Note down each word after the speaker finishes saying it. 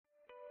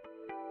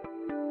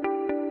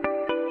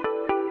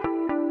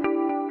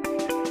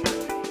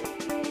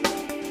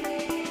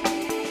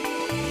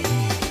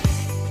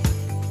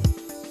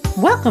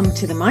Welcome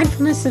to the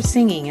Mindfulness of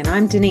Singing, and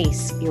I'm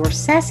Denise, your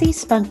sassy,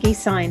 spunky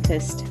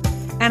scientist.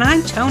 And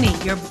I'm Tony,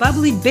 your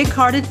bubbly,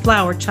 big-hearted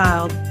flower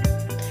child.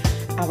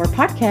 Our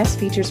podcast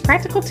features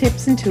practical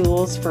tips and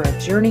tools for a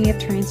journey of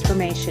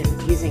transformation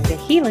using the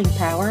healing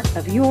power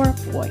of your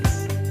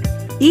voice.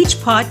 Each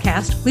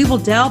podcast, we will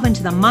delve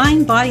into the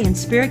mind, body, and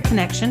spirit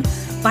connection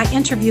by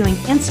interviewing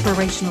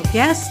inspirational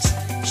guests,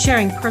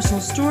 sharing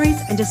personal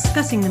stories, and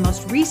discussing the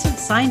most recent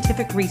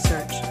scientific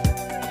research.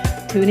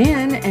 Tune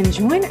in and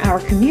join our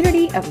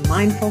community of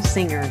mindful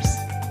singers.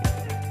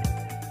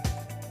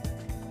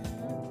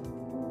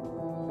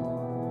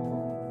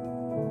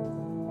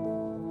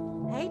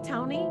 Hey,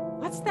 Tony,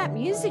 what's that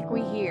music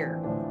we hear?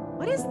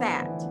 What is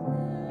that?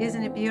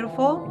 Isn't it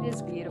beautiful? It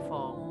is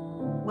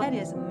beautiful. That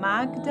is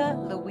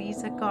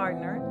Magda-Louisa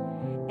Gartner,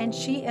 and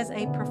she is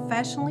a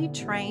professionally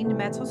trained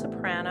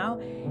mezzo-soprano,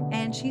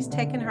 and she's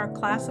taken her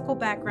classical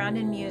background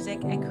in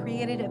music and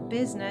created a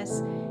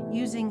business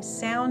using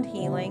sound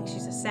healing.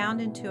 She's a sound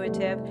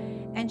intuitive,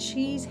 and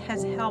she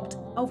has helped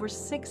over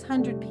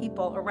 600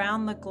 people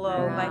around the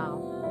globe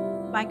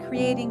by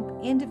creating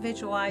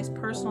individualized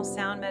personal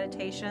sound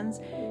meditations.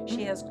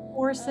 She has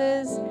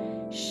courses.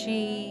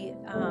 She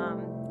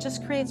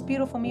just creates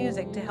beautiful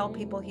music to help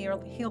people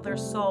heal their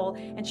soul.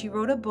 And she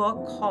wrote a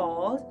book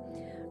called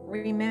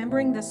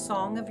Remembering the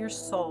Song of Your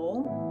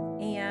Soul.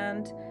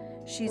 And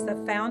she's the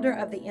founder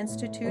of the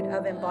Institute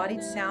of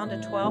Embodied Sound, a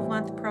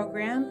 12-month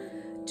program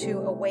to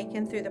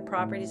awaken through the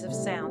properties of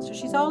sound. So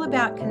she's all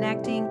about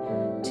connecting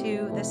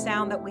to the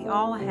sound that we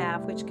all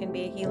have, which can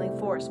be a healing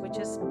force, which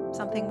is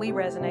something we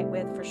resonate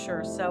with for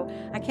sure. So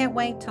I can't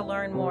wait to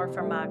learn more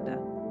from Magda.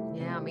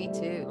 Yeah, me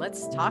too.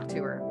 Let's talk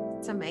to her.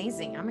 It's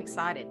amazing. I'm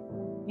excited.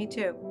 Me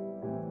too.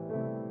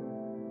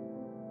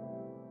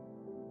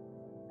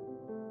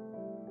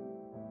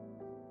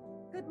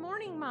 Good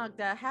morning,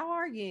 Magda. How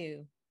are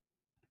you?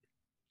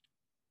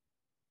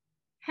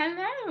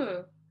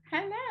 Hello,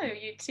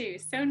 you two.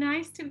 So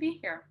nice to be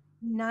here.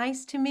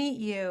 Nice to meet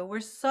you. We're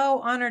so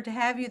honored to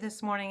have you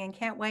this morning and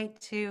can't wait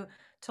to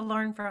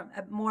learn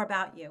more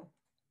about you.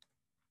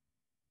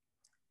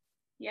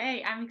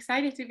 Yay, I'm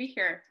excited to be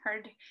here.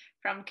 Heard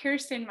from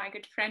Kirsten, my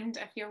good friend,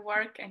 of your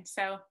work, and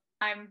so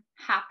I'm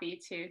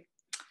happy to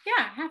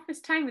have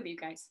this time with you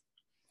guys.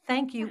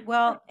 Thank you.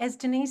 Well, as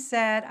Denise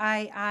said,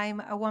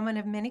 I'm a woman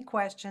of many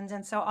questions,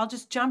 and so I'll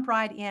just jump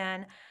right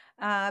in.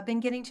 I've been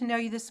getting to know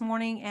you this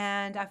morning,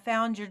 and I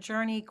found your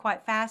journey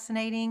quite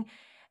fascinating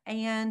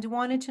and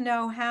wanted to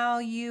know how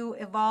you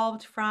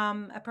evolved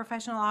from a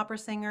professional opera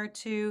singer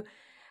to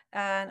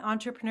an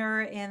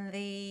entrepreneur in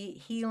the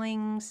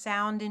healing,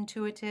 sound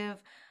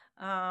intuitive,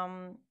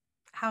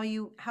 how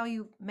you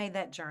made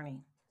that journey.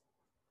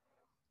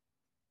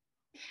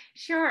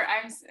 Sure.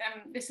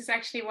 This is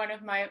actually one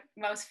of my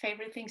most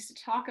favorite things to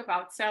talk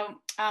about. So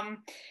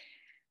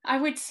I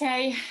would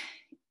say,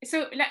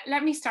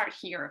 let me start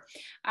here.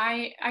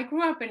 I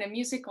grew up in a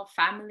musical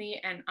family,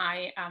 and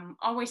I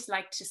always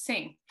liked to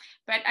sing,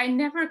 but I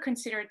never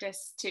considered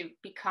this to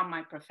become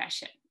my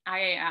profession.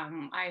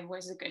 I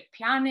was a good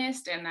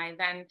pianist, and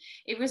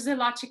it was the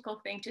logical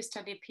thing to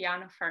study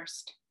piano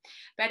first.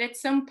 But at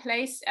some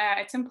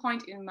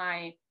point in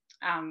my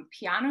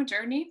piano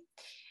journey,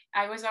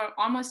 I was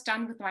almost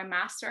done with my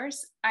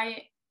master's.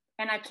 I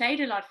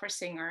played a lot for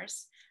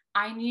singers.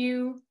 I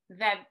knew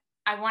that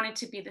I wanted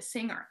to be the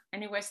singer,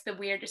 and it was the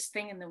weirdest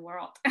thing in the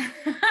world.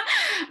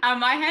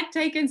 I had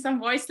taken some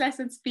voice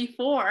lessons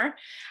before,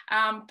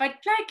 but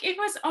it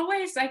was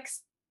always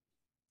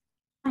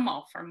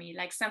normal for me,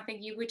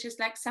 something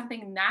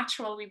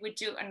natural we would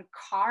do on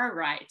car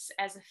rides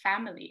as a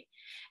family.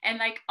 And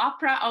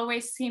opera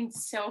always seemed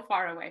so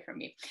far away from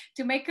me.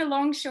 To make a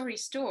long story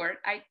short,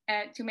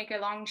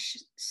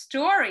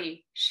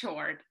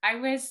 I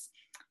was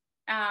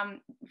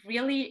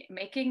really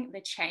making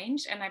the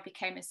change, and I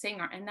became a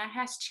singer, and that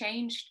has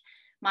changed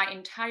my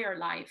entire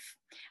life.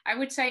 I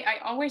would say I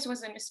always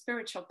was in a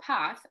spiritual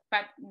path,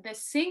 but the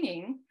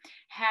singing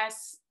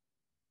has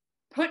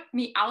put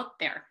me out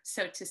there,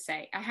 so to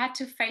say. I had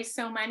to face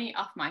so many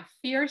of my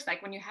fears.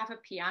 Like when you have a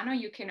piano,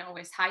 you can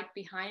always hide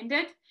behind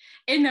it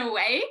in a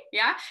way.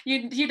 Yeah,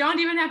 you don't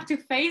even have to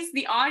face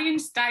the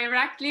audience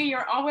directly.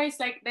 You're always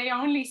they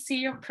only see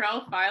your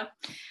profile.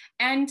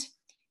 And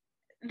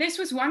this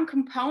was one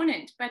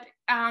component, but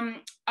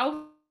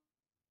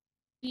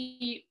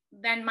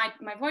then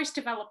my voice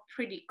developed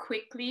pretty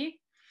quickly.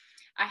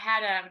 I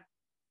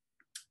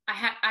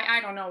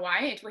don't know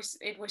why,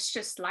 it was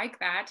just like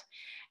that.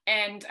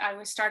 And I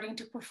was starting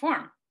to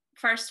perform,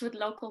 first with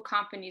local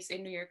companies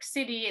in New York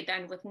City,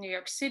 then with New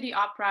York City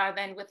Opera,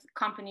 then with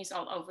companies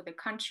all over the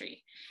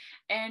country.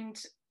 And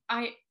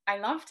I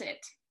loved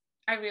it.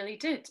 I really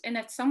did. And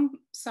at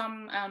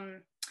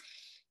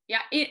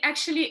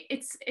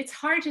it's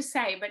hard to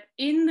say, but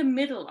in the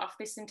middle of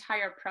this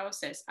entire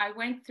process, I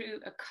went through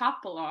a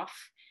couple of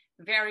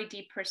very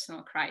deep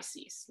personal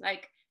crises,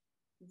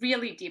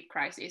 really deep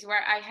crises,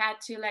 where I had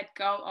to let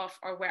go of,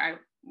 or where I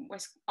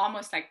was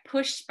almost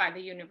pushed by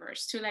the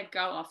universe to let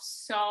go of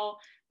so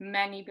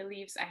many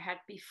beliefs I had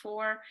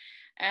before.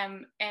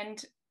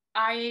 And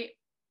I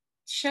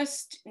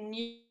just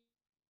knew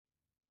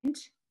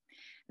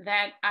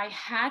that I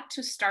had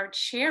to start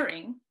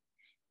sharing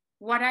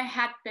what I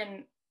had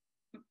been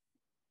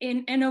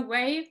in a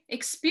way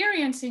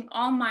experiencing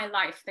all my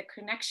life, the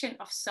connection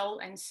of soul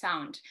and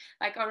sound.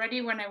 Like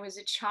already when I was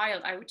a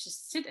child, I would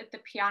just sit at the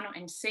piano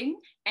and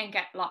sing and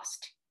get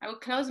lost. I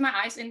would close my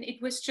eyes and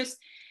it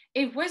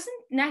wasn't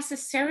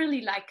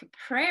necessarily like a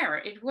prayer.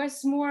 It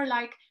was more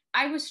like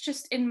I was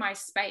just in my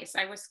space.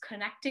 I was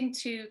connecting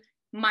to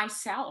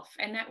myself,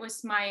 and that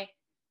was my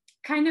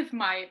kind of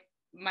my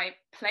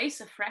place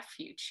of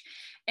refuge.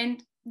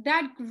 And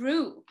that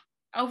grew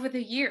over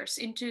the years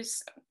into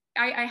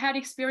I had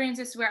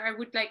experiences where I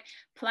would like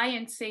play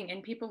and sing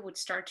and people would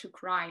start to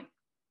cry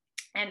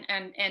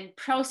and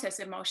process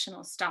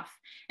emotional stuff.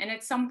 And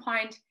at some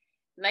point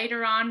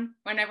later on,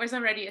 when I was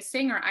already a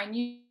singer, I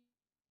knew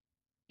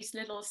these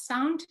little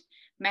sound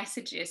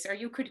messages, or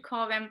you could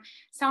call them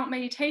sound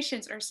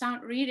meditations or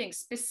sound readings,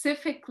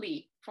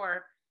 specifically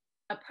for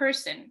a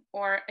person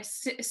or a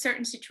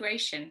certain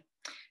situation.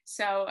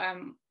 So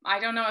I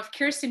don't know if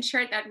Kirsten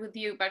shared that with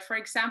you, but for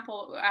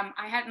example,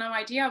 I had no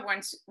idea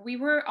once. We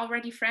were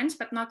already friends,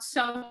 but not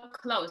so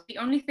close. The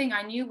only thing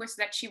I knew was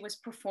that she was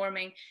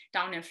performing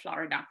down in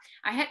Florida.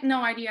 I had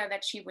no idea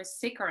that she was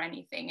sick or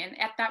anything. And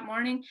at that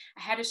morning,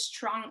 I had a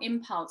strong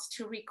impulse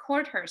to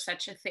record her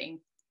such a thing.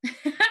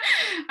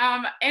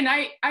 And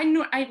I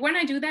knew when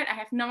I do that, I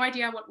have no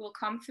idea what will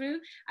come through.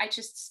 I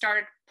just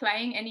start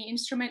playing any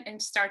instrument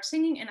and start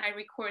singing, and I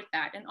record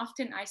that. And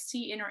often I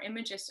see inner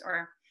images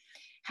or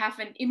have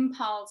an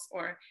impulse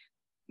or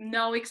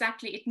know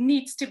exactly it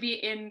needs to be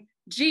in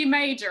G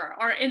major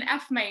or in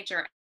F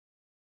major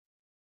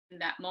in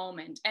that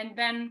moment. And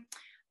then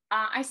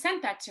I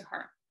sent that to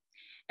her.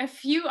 A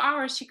few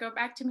hours, she go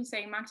back to me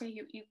saying, Magda,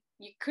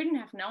 you couldn't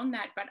have known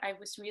that, but I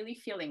was really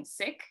feeling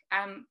sick.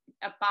 I'm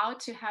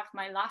about to have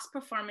my last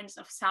performance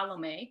of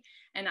Salome,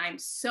 and I'm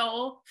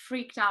so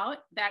freaked out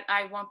that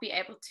I won't be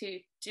able to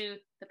do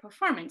the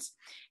performance.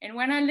 And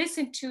when I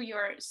listened to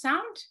your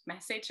sound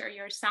message or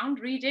your sound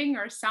reading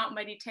or sound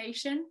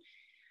meditation,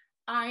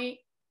 I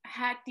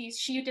had these,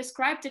 she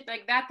described it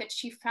like that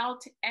she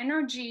felt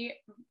energy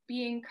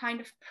being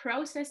kind of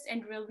processed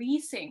and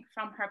releasing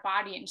from her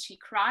body, and she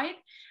cried.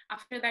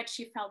 After that,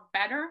 she felt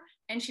better,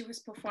 and she was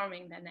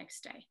performing the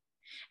next day.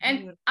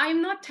 And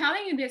I'm not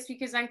telling you this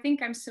because I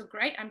think I'm so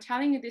great. I'm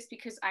telling you this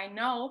because I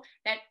know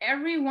that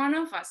every one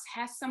of us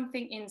has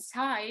something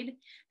inside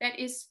that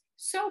is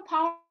so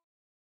powerful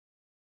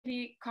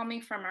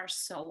coming from our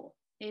soul.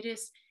 It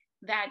is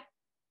that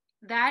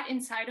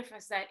inside of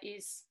us that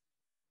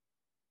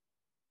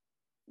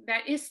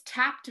is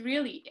tapped,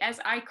 really, as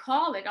I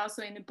call it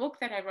also in the book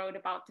that I wrote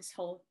about this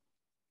whole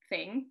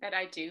thing that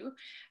I do.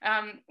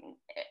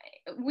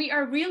 We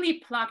are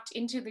really plugged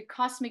into the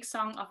cosmic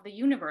song of the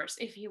universe,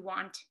 if you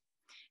want.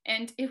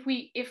 And if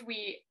we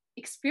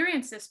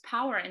experience this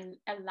power and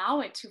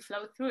allow it to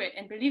flow through it,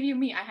 and believe you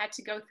me, I had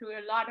to go through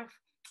a lot of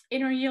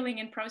inner healing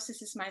and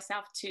processes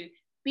myself to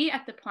be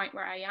at the point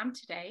where I am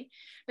today.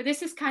 But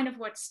this is kind of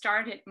what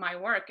started my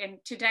work. And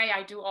today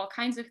I do all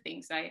kinds of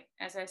things. I,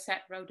 as I said,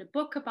 wrote a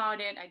book about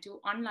it. I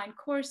do online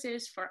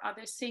courses for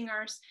other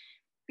singers.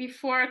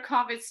 Before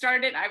COVID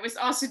started, I was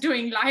also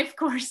doing live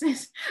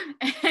courses.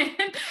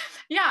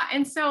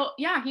 And so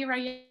here I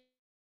am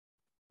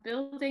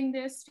building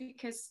this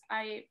because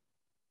I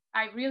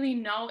really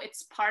know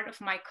it's part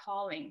of my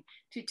calling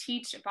to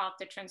teach about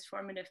the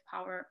transformative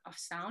power of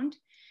sound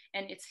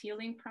and its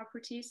healing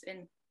properties.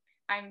 And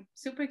I'm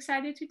super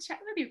excited to chat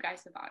with you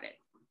guys about it.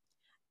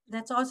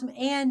 That's awesome.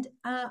 And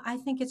I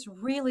think it's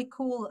really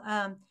cool.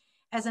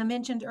 As I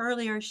mentioned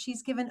earlier,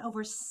 she's given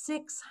over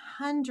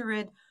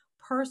 600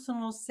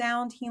 personal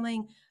sound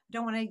healing. I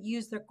don't want to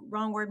use the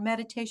wrong word,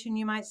 meditation,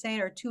 you might say,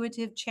 or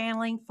intuitive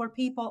channeling for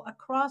people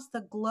across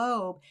the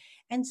globe.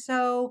 And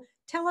so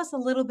tell us a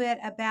little bit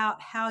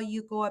about how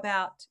you go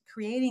about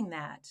creating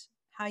that,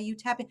 how you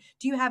tap in.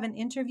 Do you have an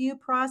interview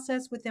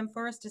process with them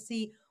first to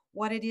see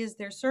what it is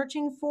they're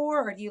searching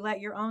for, or do you let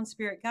your own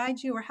spirit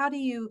guide you, or how do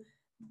you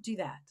do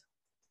that?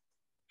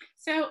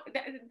 So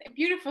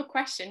beautiful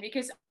question,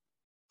 because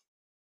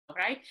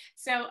right.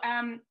 So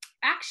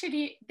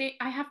actually,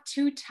 I have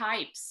two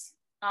types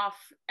of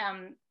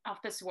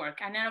this work,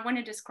 and I want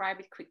to describe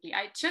it quickly.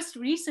 I just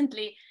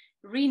recently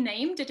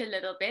renamed it a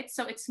little bit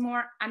so it's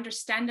more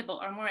understandable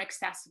or more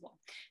accessible.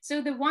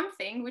 So the one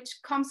thing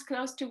which comes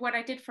close to what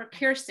I did for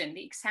Kirsten,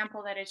 the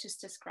example that I just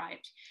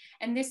described,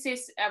 and this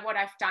is what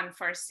I've done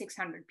for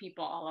 600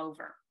 people all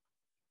over.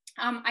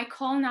 I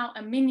call now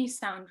a mini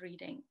sound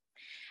reading.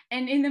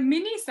 And in the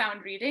mini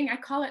sound reading, I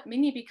call it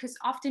mini because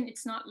often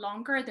it's not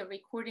longer, the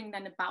recording,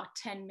 than about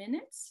 10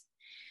 minutes.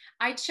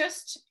 I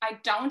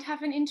don't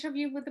have an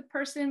interview with the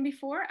person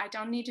before. I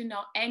don't need to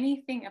know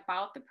anything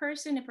about the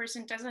person. The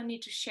person doesn't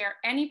need to share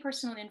any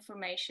personal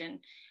information.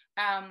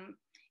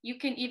 You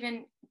can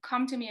even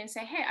come to me and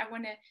say, hey,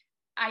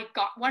 I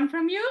got one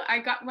from you. I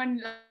got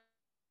one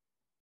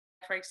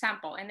for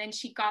example, and then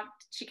she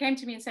came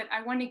to me and said,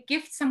 I want to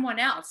gift someone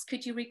else.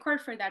 Could you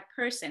record for that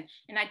person?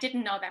 And I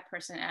didn't know that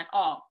person at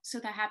all. So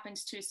that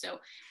happens too. So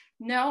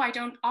no, I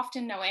don't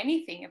often know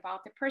anything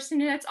about the person.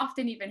 And that's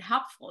often even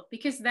helpful,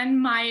 because then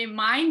my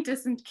mind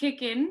doesn't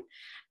kick in,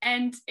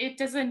 and it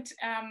doesn't,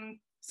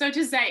 so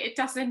to say, it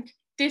doesn't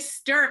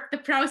disturb the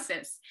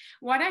process.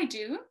 What I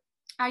do,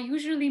 I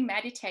usually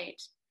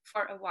meditate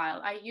for a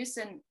while. I use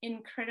an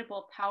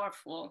incredible,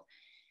 powerful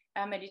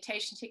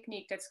meditation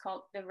technique that's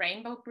called the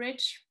Rainbow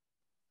Bridge.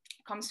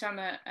 It comes from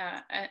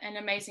an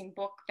amazing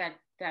book that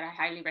I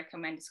highly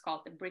recommend. It's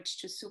called The Bridge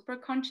to Super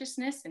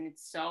Consciousness, and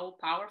it's so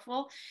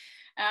powerful.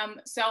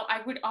 So I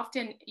would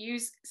often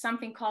use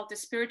something called the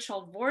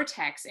spiritual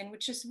vortex, in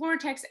which is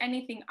vortex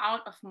anything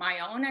out of my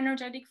own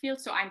energetic field.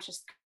 So I'm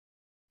just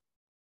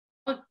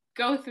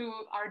go through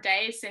our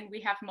days, and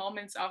we have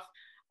moments of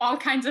all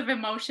kinds of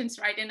emotions,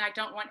 right? And I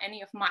don't want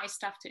any of my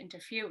stuff to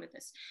interfere with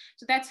this.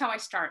 So that's how I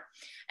start.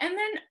 And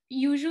then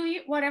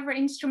usually whatever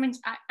instruments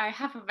I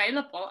have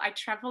available, I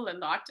travel a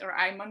lot, or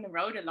I'm on the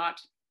road a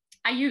lot,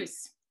 I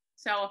use.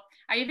 So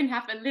I even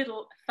have a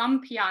little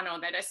thumb piano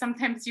that I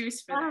sometimes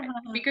use for that,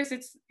 because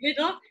it's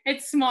little,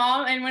 it's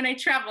small, and when I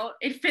travel,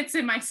 it fits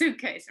in my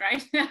suitcase,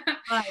 right?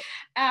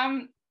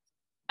 Right.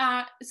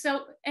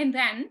 So, and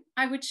then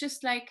I would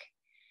just like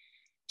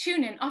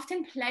tune in,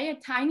 often play a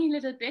tiny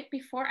little bit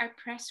before I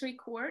press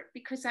record,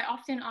 because I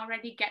often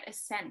already get a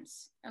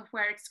sense of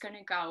where it's going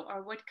to go,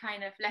 or what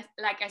kind of,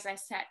 like as I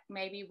said,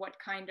 maybe what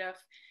kind of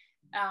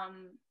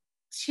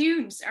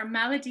tunes or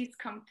melodies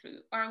come through,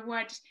 or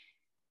what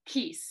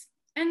keys.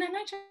 And then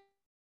I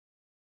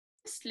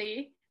just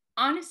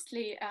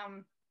honestly,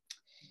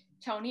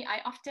 Tony,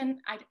 I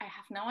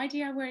have no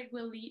idea where it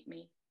will lead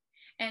me.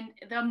 And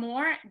the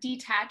more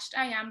detached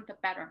I am, the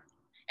better.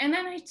 And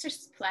then I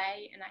just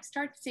play and I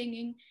start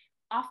singing,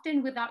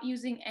 often without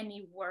using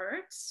any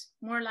words,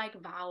 more like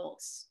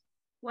vowels,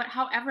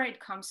 however it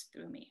comes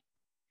through me.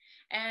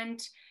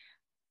 And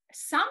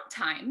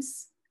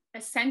sometimes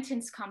a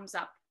sentence comes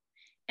up,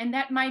 and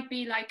that might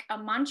be like a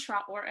mantra,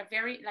 or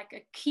like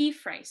a key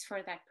phrase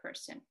for that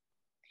person.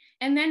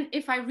 And then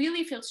if I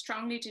really feel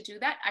strongly to do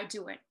that, I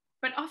do it.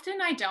 But often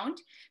I don't,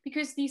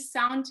 because these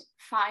sound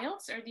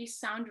files, or these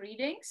sound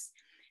readings,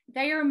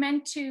 they are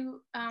meant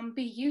to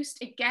be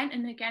used again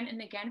and again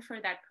and again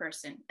for that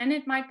person. And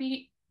it might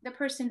be the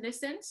person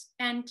listens,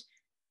 and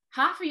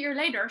half a year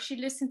later, she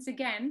listens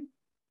again.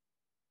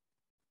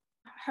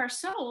 Her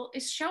soul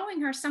is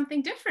showing her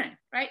something different,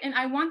 right? And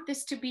I want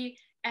this to be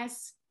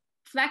as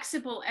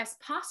flexible as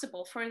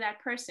possible for that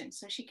person,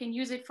 so she can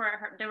use it for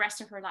the rest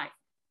of her life.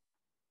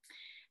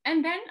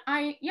 And then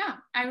I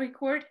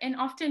record, and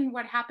often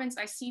what happens,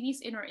 I see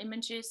these inner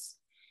images,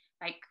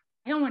 like,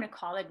 I don't want to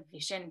call it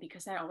vision,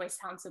 because that always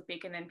sounds so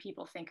big, and then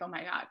people think, oh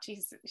my God,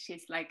 she's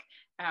like,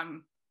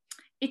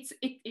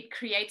 it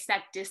creates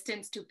that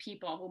distance to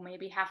people who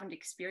maybe haven't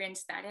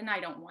experienced that, and I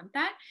don't want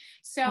that.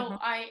 So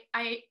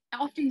I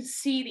often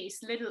see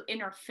these little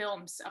inner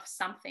films of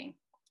something,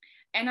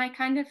 and I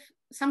kind of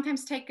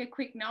sometimes take a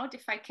quick note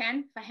if I can,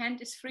 if a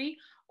hand is free,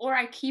 or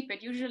I keep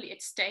it. Usually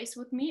it stays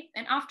with me.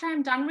 And after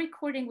I'm done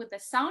recording with the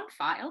sound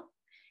file,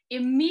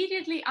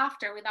 immediately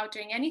after, without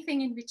doing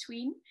anything in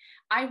between,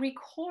 I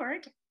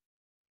record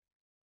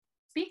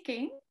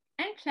speaking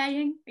and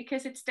playing,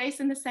 because it stays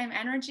in the same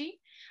energy.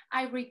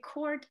 I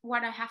record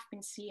what I have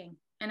been seeing.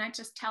 And I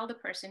just tell the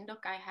person,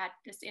 look, I had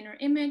this inner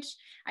image.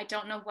 I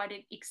don't know what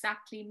it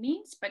exactly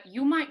means, but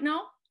you might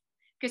know,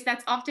 because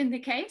that's often the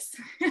case.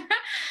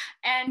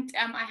 And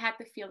I had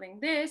the feeling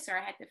this, or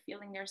I had the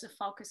feeling there's a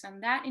focus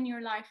on that in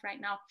your life right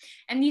now.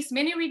 And these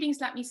mini readings,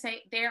 let me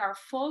say, they are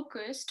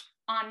focused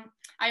on,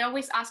 I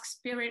always ask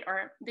spirit,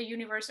 or the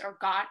universe, or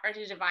God, or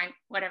the divine,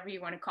 whatever you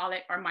want to call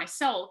it, or my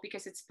soul,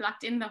 because it's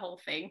plugged in the whole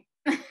thing.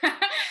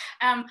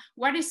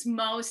 What is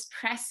most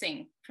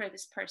pressing for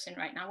this person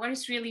right now? What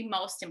is really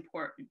most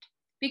important?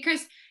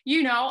 Because,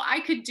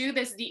 I could do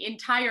this the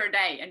entire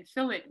day and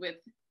fill it with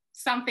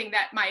something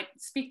that might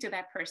speak to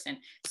that person.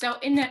 So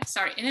in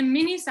a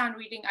mini sound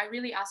reading, I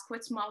really ask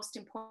what's most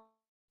important.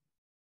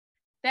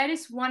 That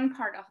is one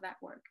part of that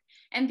work.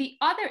 And the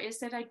other is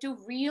that I do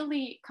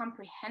really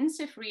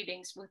comprehensive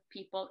readings with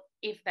people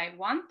if they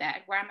want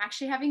that, where I'm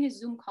actually having a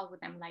Zoom call with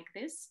them like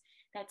this,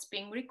 that's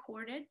being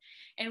recorded,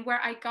 and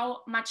where I go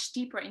much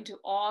deeper into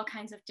all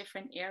kinds of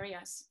different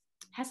areas.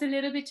 Has a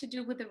little bit to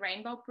do with the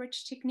Rainbow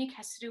Bridge technique,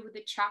 has to do with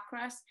the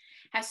chakras,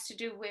 has to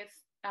do with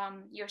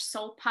your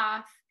soul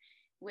path,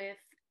 with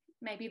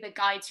maybe the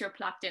guides you're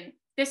plugged in.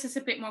 This is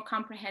a bit more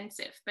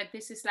comprehensive, but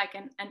this is like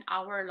an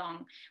hour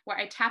long, where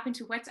I tap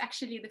into what's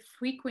actually the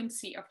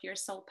frequency of your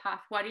soul path.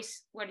 What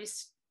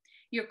is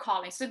your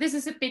calling? So this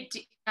is a bit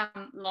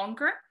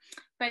longer,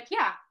 but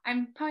yeah,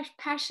 I'm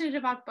passionate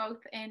about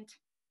both, and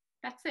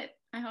that's it.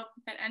 I hope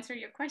that answered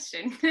your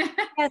question.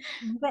 Yes,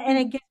 and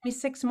it gives me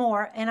 6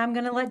 more, and I'm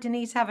going to let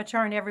Denise have a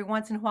turn every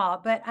once in a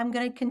while, but I'm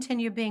going to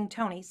continue being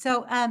Tony.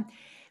 So,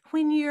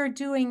 when you're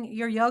doing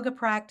your yoga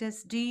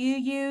practice, do you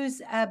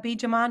use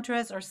bija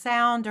mantras or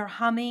sound or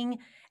humming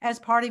as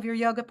part of your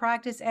yoga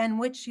practice, and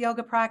which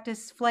yoga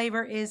practice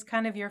flavor is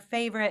kind of your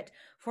favorite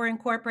for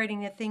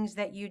incorporating the things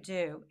that you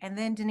do. And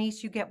then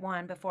Denise, you get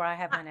one before I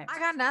have my next. I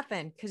got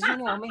nothing, because you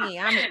know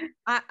me.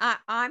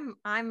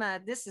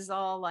 This is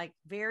all like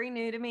very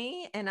new to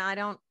me, and I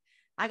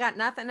got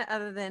nothing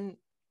other than,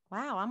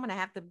 wow, I'm gonna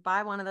have to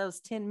buy one of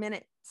those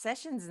 10-minute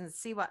sessions and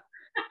see what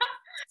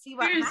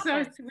You're happens.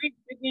 so sweet,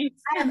 Denise.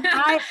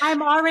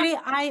 I'm already,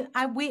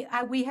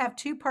 we have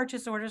 2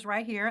 purchase orders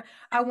right here.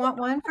 I want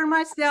one for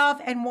myself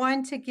and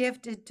one to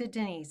give to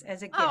Denise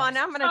as a gift. Oh, and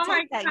I'm gonna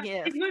take that God,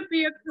 gift. it would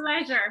be a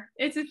pleasure.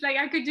 It's just like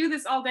I could do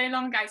this all day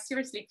long, guys.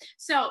 Seriously.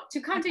 So to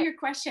come to your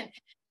question,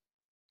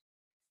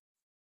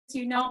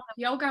 you know,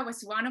 yoga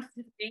was one of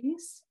the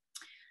things.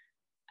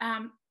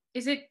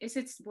 Is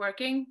it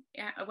working?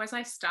 Was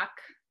I stuck?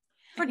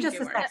 For just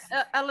a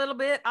second. A little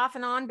bit off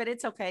and on, but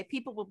it's okay.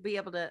 People will be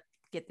able to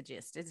get the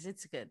gist.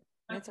 It's good.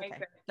 It's okay.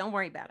 Good. Don't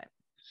worry about it.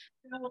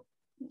 So,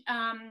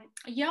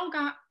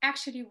 yoga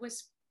actually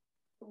was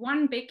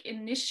one big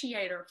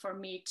initiator for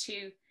me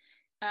to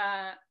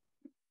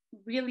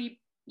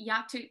really,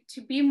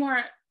 to be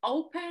more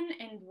open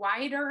and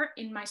wider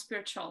in my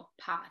spiritual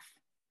path.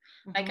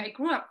 Mm-hmm. Like I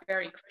grew up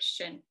very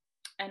Christian,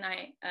 and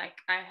I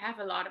have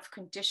a lot of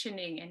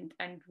conditioning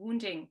and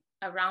wounding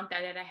around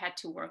that I had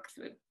to work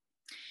through.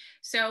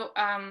 So,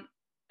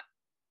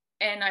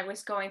 and I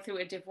was going through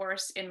a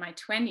divorce in my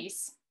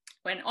 20s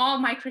when all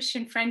my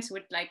Christian friends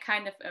would like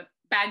kind of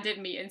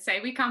abandon me and say,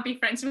 we can't be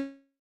friends.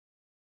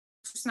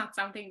 It's not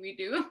something we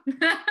do,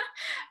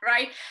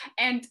 right?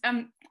 And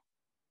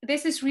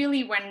this is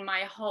really when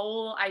my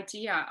whole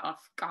idea of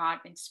God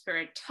and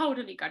spirit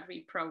totally got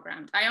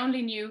reprogrammed. I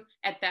only knew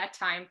at that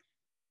time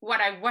what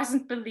I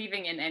wasn't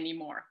believing in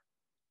anymore.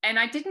 And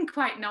I didn't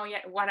quite know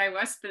yet what I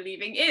was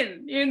believing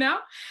in, you know?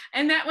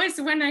 And that was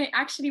when I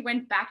actually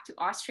went back to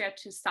Austria,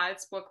 to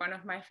Salzburg, one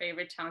of my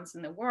favorite towns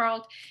in the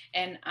world.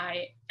 And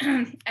I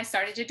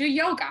started to do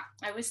yoga.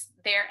 I was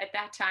there at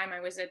that time. I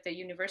was at the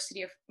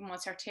University of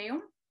Mozarteum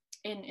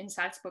in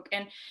Salzburg.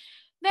 And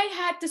they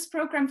had this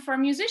program for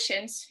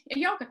musicians, a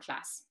yoga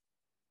class.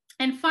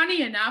 And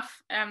funny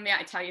enough,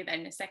 I tell you that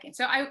in a second.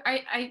 So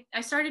I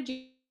started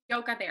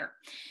yoga there.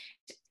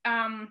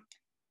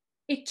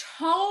 It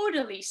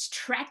totally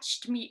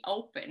stretched me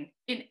open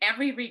in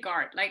every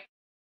regard, like,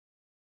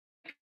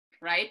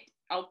 right?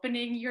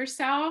 Opening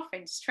yourself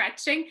and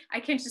stretching. I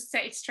can just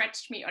say it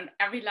stretched me on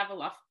every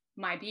level of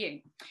my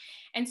being.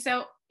 And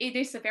so it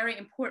is a very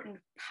important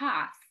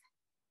path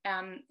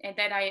and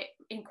that I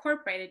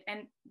incorporated.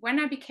 And when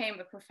I became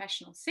a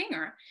professional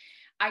singer,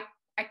 I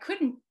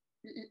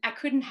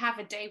couldn't have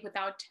a day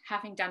without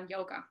having done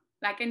yoga.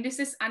 Like, and this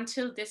is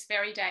until this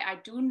very day, I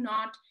do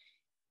not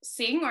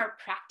sing or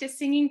practice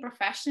singing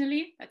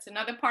professionally. That's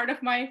another part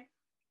of my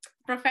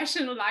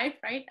professional life,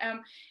 right?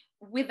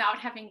 Without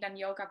having done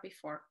yoga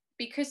before,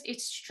 because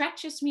it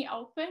stretches me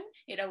open.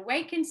 It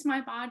awakens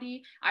my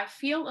body. I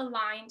feel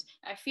aligned.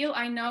 I feel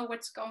I know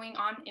what's going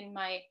on in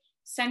my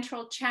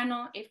central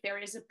channel. If there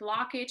is a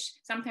blockage,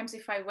 sometimes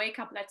if I wake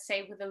up, let's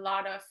say, with a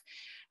lot of,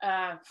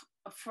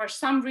 for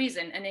some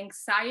reason, an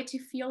anxiety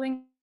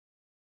feeling,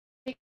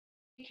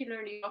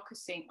 particularly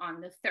focusing on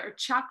the third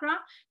chakra,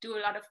 do a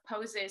lot of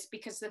poses,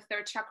 because the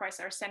third chakra is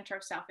our center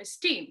of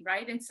self-esteem,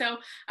 right? And so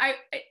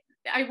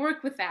I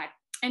work with that.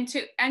 And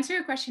to answer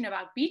your question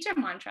about bija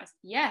mantras,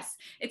 yes,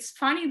 it's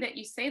funny that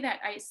you say that.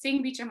 I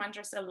sing bija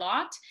mantras a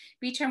lot.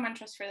 Bija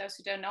mantras, for those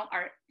who don't know,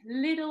 are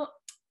little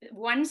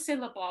one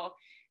syllable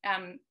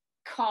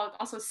called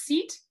also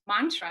seed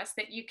mantras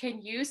that you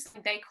can use,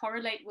 and they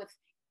correlate with,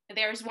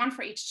 there's one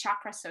for each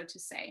chakra, so to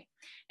say.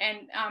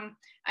 And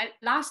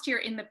last year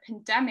in the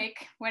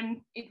pandemic,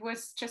 when it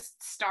was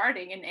just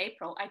starting in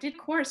April, I did a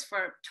course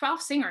for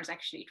 12 singers,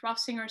 actually. 12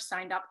 singers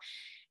signed up,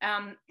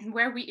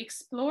 where we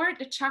explored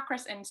the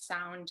chakras and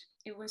sound.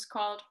 It was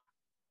called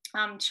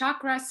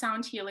Chakra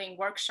Sound Healing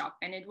Workshop.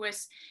 And it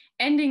was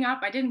ending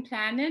up, I didn't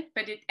plan it,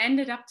 but it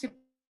ended up to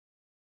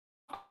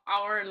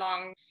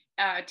hour-long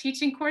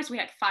teaching course. We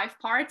had 5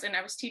 parts, and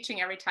I was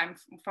teaching every time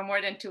for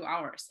more than 2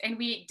 hours. And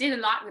we did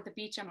a lot with the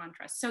bija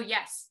mantras. So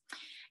yes.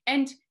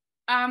 And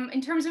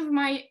in terms of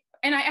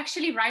and I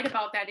actually write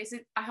about that.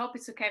 I hope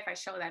it's okay if I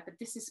show that, but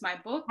this is my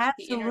book,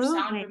 Absolutely. The Inner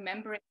Sound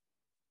Remembering.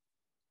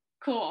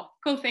 Cool.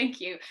 Thank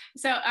you.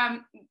 So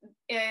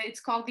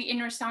it's called The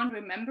Inner Sound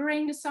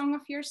Remembering the Song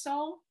of Your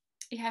Soul.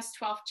 It has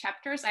 12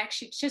 chapters. I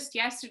actually just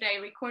yesterday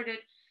recorded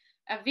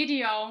a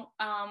video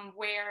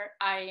where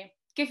I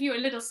give you a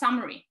little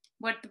summary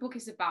what the book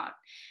is about.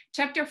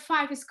 Chapter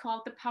 5 is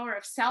called The Power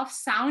of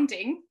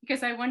Self-Sounding,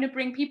 because I want to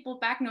bring people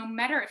back, no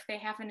matter if they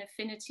have an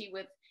affinity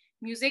with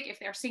music, if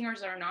they're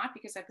singers or not,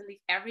 because I believe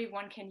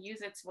everyone can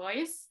use its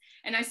voice.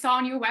 And I saw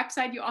on your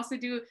website, you also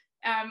do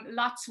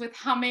lots with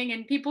humming,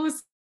 and people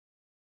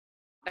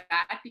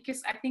that,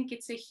 because I think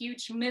it's a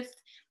huge myth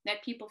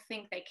that people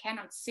think they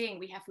cannot sing.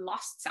 We have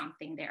lost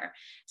something there,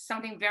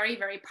 something very,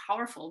 very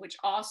powerful, which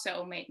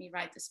also made me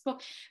write this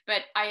book.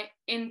 But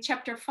in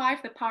chapter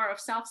 5, The Power of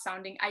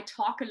Self-Sounding, I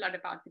talk a lot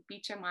about the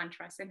bija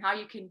mantras and how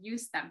you can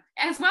use them,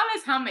 as well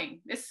as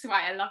humming. This is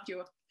why I love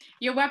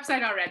your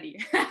website already.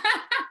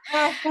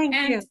 Oh, thank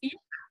you.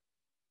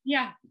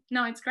 Yeah,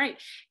 no, it's great.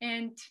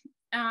 And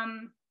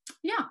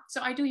yeah,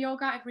 so I do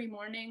yoga every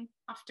morning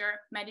after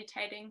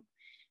meditating.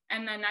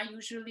 And then I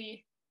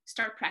usually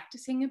start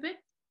practicing a bit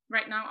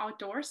right now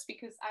outdoors,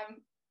 because I'm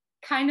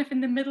kind of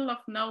in the middle of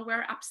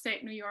nowhere,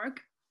 upstate New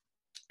York.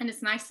 And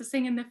it's nice to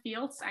sing in the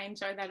fields. I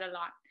enjoy that a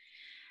lot.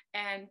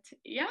 And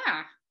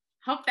yeah,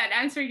 hope that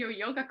answered your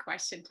yoga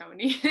question,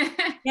 Tony.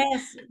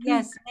 Yes,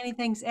 many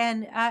things.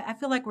 And I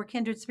feel like we're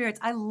kindred spirits.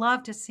 I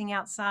love to sing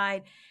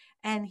outside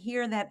and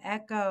hear that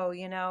echo,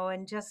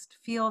 and just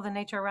feel the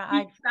nature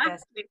around.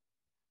 Exactly.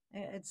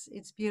 Yes,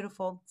 it's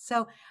beautiful.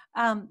 So,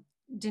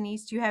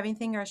 Denise, do you have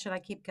anything, or should I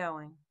keep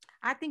going?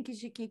 I think you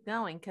should keep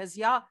going, because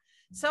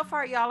so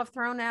far y'all have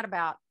thrown out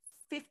about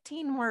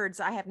 15 words.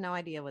 I have no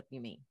idea what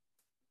you mean.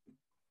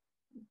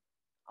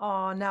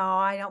 Oh no,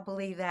 I don't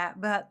believe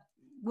that, but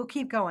we'll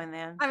keep going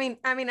then. I'm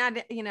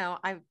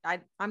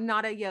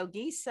not a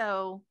yogi,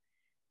 so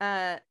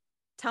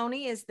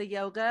Tony is the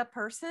yoga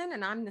person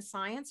and I'm the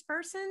science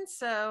person.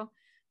 So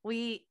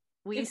we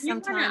if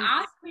sometimes you want to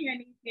ask me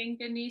anything,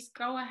 Denise,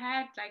 go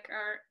ahead.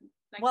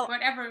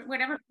 Whatever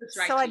feels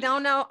right. So I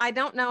don't know,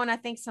 and I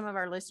think some of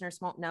our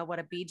listeners won't know what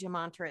a bija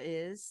mantra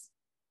is.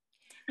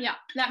 Yeah,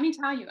 let me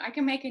tell you. I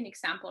can make an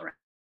example.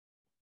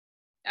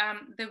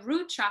 The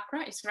root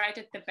chakra is right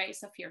at the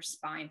base of your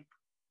spine.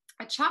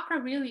 A chakra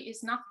really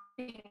is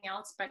nothing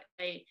else but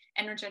an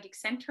energetic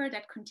center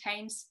that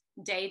contains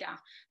data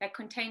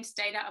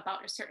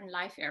about a certain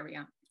life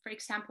area. For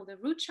example, the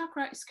root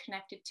chakra is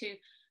connected to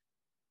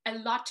a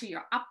lot to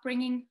your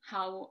upbringing.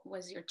 How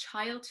was your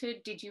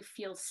childhood? Did you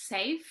feel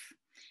safe?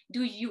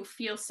 Do you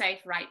feel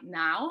safe right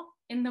now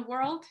in the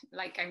world?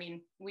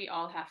 We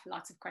all have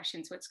lots of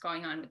questions. What's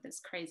going on with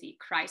this crazy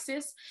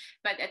crisis?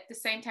 But at the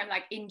same time,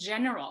 in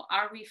general,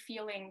 are we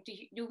feeling,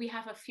 do we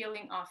have a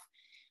feeling of,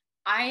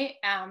 I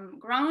am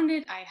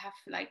grounded,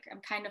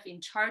 I'm kind of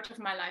in charge of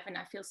my life and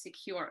I feel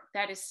secure?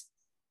 That is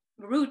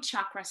root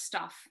chakra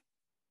stuff.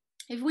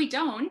 If we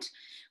don't,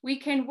 we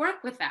can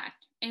work with that,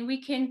 and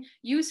we can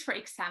use, for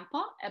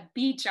example, a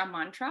bija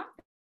mantra.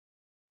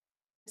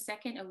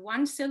 Second, a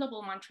one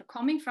syllable mantra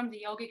coming from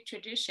the yogic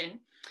tradition,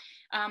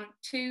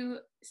 to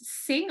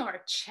sing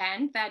or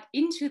chant that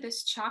into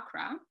this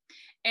chakra,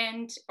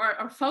 and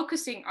or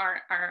focusing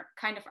our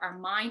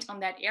mind on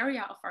that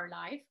area of our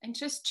life and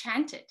just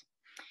chant it.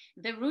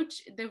 The root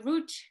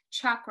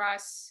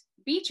chakra's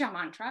bija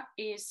mantra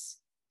is,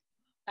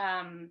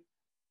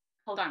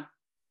 hold on.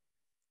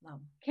 Lam.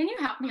 Can you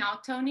help me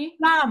out, Tony?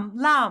 Lam.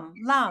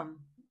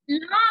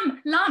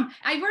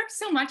 I worked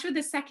so much with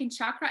the second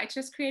chakra. I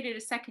just created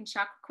a second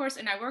chakra course,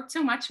 and I worked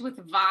so much with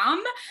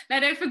Vam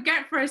that I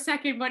forget for a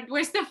second what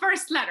was the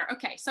first letter.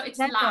 Okay, so it's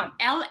Lam,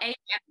 L-A-M.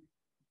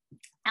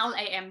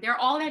 L-A-M. They're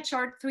all that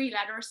short 3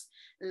 letters.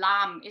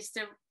 Lam is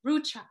the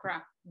root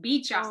chakra,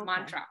 bija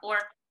mantra, or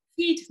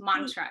seed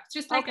mantra. It's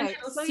just like a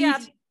little seed. Yeah,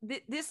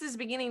 this is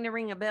beginning to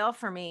ring a bell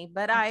for me,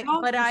 but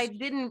I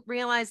didn't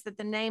realize that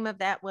the name of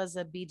that was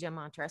a bija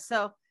mantra.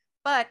 So,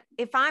 but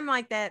if I'm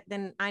like that,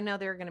 then I know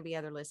there are going to be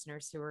other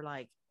listeners who are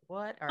like,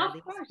 what are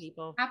these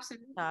people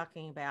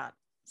talking about?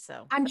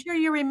 So I'm sure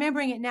you're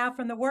remembering it now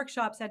from the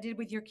workshops I did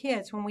with your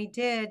kids when we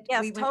did.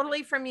 Yes,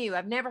 totally from you.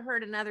 I've never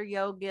heard another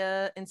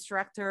yoga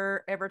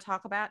instructor ever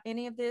talk about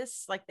any of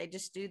this. Like, they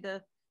just do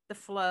the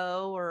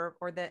flow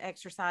or the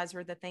exercise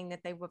or the thing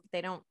that they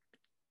don't.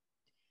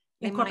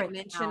 They might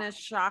mention a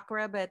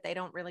chakra, but they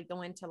don't really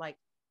go into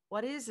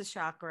what is a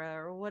chakra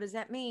or what does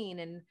that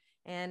mean?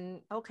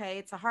 And okay,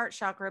 it's a heart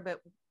chakra,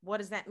 but what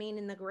does that mean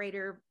in the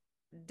greater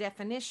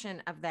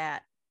definition of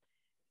that?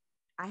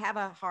 I have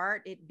a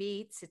heart, it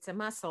beats, it's a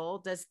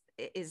muscle.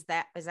 Is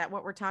that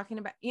what we're talking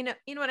about? You know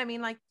what I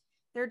mean? Like,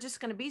 there are just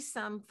going to be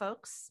some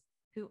folks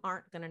who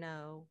aren't going to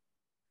know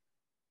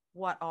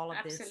what all of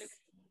this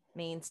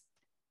means.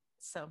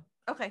 So,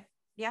 okay.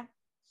 Yeah.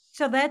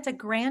 So that's a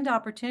grand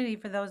opportunity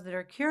for those that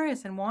are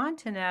curious and want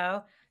to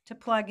know, to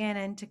plug in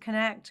and to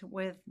connect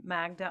with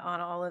Magda on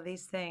all of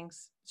these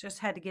things. Just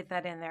had to get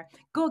that in there.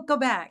 Go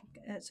back.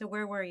 So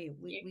where were you?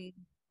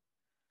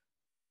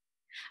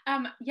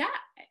 Yeah,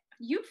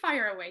 you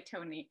fire away,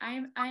 Tony.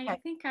 I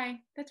think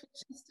I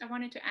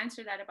wanted to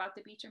answer that about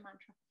the bija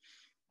mantra.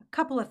 A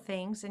couple of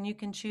things, and you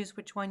can choose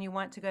which one you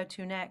want to go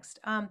to next.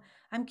 I'm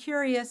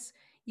curious.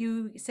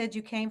 You said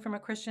you came from a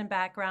Christian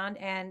background,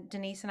 and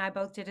Denise and I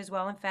both did as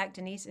well. In fact,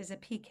 Denise is a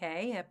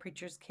PK, a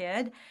preacher's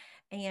kid,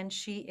 and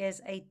she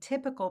is a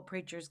typical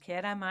preacher's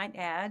kid, I might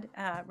add,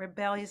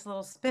 rebellious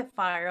little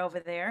spitfire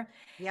over there.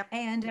 Yep.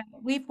 And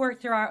we've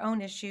worked through our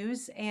own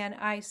issues, and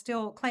I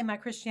still claim my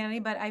Christianity,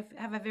 but I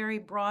have a very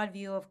broad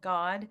view of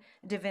God,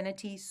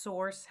 divinity,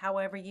 source, I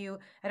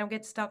don't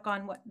get stuck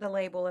on what the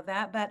label of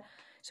that. But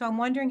so I'm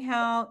wondering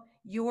how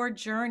your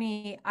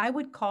journey, I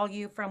would call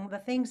you, from the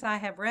things I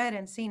have read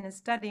and seen and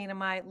studied in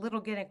my little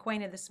getting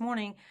acquainted this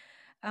morning,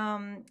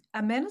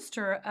 a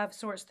minister of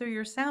sorts through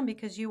your sound,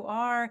 because you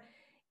are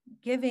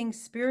giving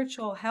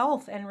spiritual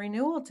health and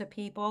renewal to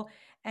people.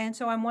 And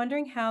so I'm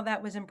wondering how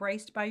that was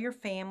embraced by your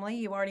family.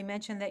 You already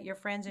mentioned that your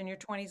friends in your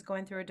 20s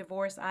going through a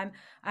divorce.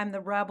 I'm the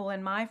rebel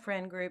in my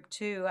friend group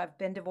too. I've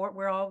been divorced.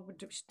 We're all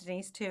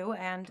Denise too,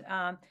 and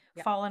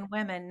Yeah. fallen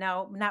women.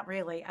 No, not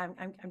really.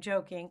 I'm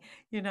joking.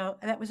 You know,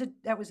 that was a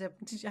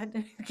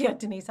yeah,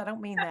 Denise. I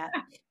don't mean that.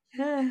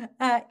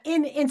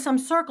 In some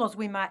circles,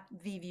 we might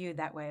be viewed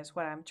that way, is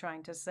what I'm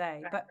trying to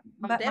say. But Oh,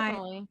 but my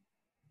definitely.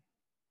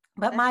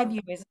 but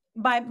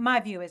Definitely. my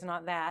view is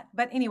not that.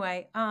 But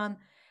anyway,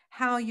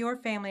 how your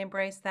family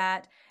embraced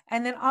that,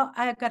 and then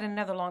I've got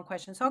another long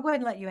question, so I'll go ahead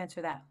and let you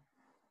answer that.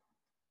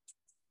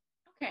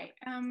 Okay,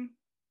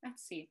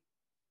 let's see.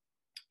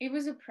 It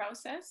was a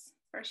process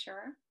for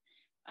sure.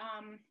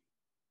 Um,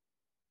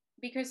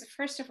 because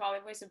first of all,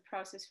 it was a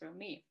process for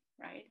me,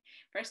 right?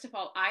 First of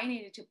all, I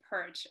needed to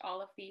purge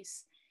all of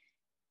these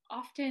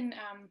often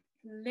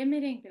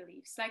limiting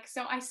beliefs. Like,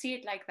 so I see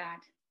it like that.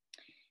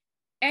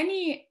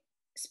 Any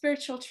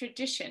spiritual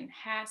tradition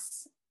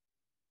has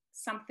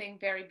something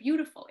very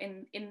beautiful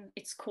in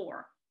its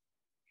core.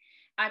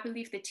 I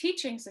believe the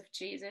teachings of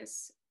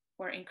Jesus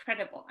were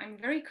incredible. I'm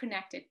very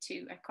connected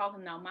to, I call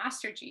him now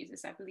Master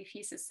Jesus. I believe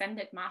he's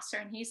ascended master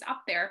and he's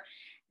up there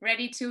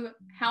ready to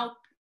help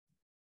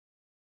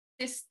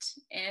assist.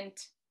 And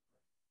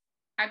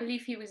I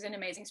believe he was an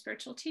amazing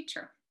spiritual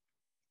teacher.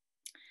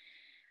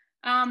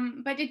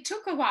 But it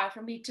took a while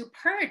for me to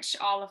purge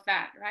all of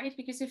that, right?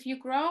 Because if you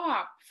grow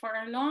up for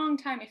a long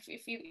time,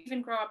 if you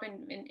even grow up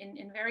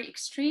in very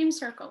extreme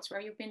circles where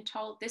you've been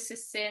told this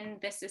is sin,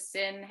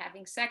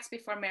 having sex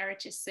before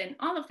marriage is sin,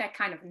 all of that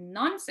kind of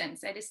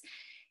nonsense that is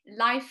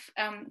life,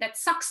 that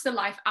sucks the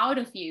life out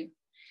of you,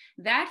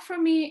 that for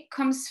me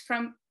comes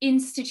from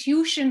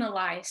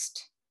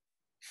institutionalized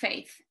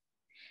faith.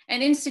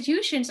 And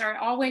institutions are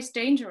always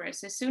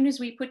dangerous. As soon as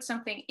we put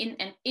something in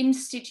an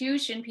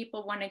institution,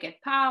 people want to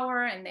get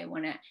power and they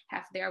want to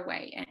have their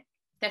way. And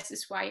this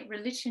is why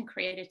religion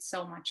created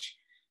so much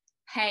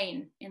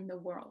pain in the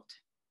world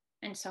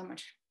and so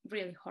much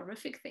really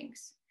horrific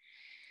things.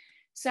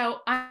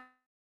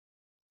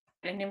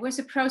 And it was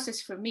a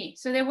process for me.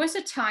 So there was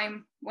a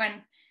time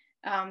when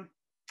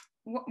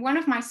one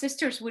of my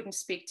sisters wouldn't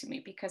speak to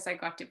me because I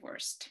got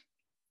divorced.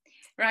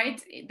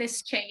 Right?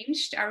 This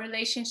changed. Our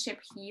relationship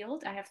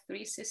healed. I have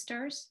 3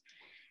 sisters.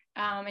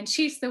 And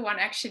she's the one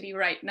actually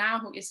right now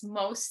who is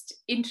most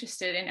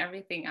interested in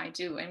everything I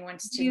do and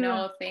wants to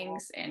know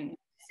things. And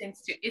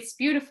it's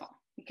beautiful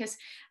because,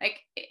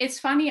 like, it's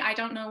funny. I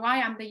don't know why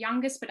I'm the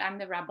youngest, but I'm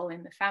the rebel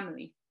in the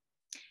family.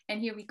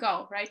 And here we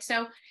go. Right.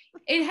 So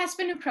it has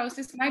been a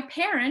process. My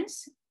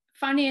parents,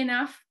 funny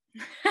enough,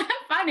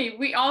 funny,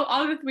 we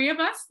all the 3 of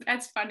us,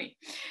 that's funny.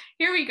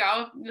 Here we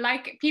go.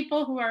 Like,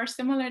 people who are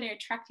similar, they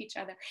attract each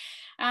other.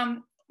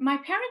 My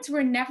parents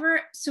were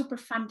never super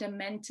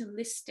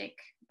fundamentalistic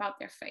about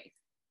their faith,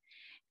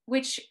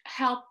 which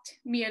helped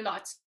me a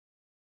lot.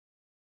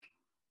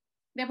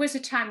 There was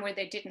a time where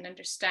they didn't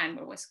understand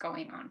what was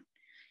going on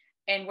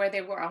and where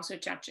they were also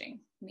judging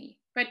me,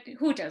 but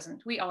who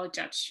doesn't? We all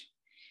judge.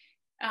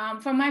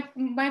 For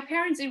my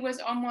parents, it was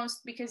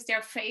almost because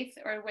their faith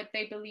or what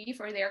they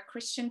believe or their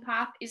Christian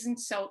path isn't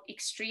so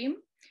extreme.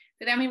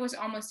 For them, it was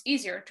almost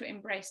easier to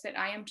embrace that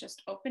I am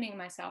just opening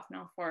myself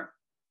now for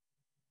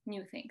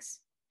new things.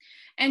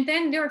 And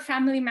then there are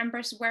family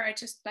members where I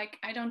just, like,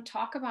 I don't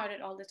talk about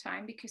it all the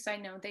time because I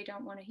know they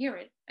don't want to hear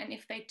it. And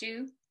if they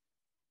do,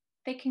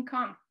 they can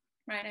come,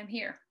 right? I'm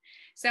here.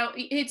 So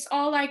it's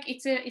all like,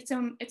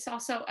 it's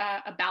also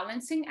a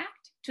balancing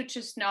act to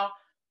just know,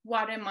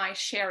 what am I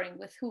sharing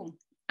with whom?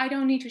 I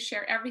don't need to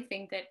share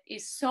everything that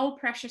is so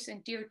precious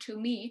and dear to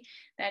me,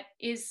 that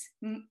is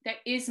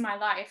my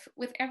life,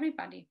 with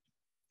everybody.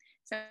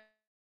 So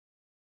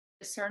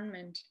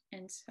discernment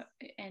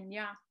and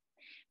yeah.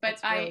 But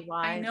Really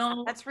I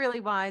know that's really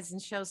wise and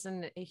shows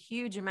a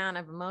huge amount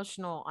of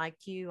emotional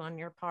IQ on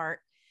your part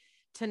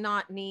to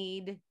not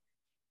need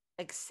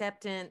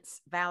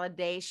acceptance,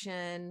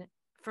 validation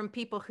from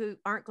people who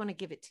aren't going to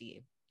give it to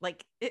you.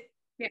 Like it,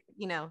 yeah,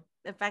 you know,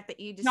 the fact that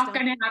you just not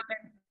going to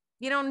happen.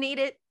 You don't need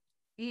it.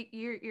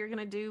 You're going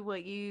to do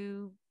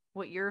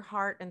what your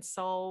heart and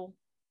soul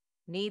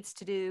needs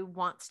to do,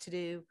 wants to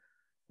do,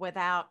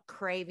 without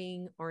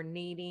craving or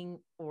needing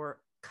or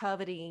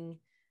coveting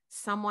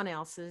someone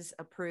else's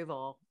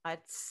approval.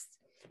 That's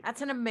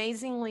an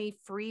amazingly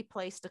free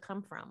place to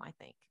come from, I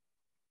think.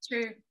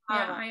 True.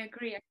 Yeah, I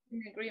agree. I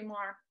couldn't agree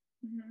more.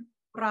 Mm-hmm.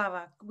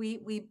 Brava.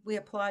 We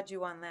applaud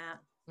you on that.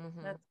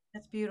 Mm-hmm.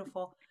 That's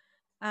beautiful.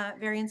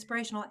 Very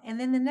inspirational. And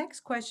then the next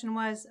question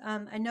was,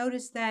 I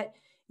noticed that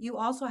you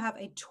also have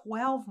a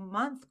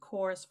 12-month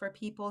course for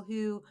people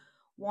who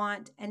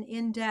want an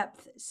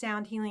in-depth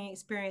sound healing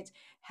experience.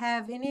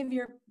 Have any of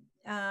your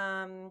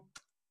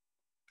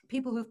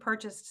people who've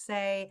purchased,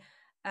 say,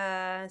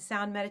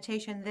 sound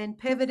meditation, then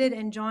pivoted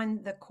and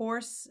joined the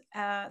course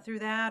through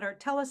that? Or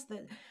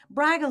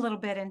brag a little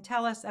bit and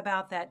tell us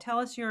about that. Tell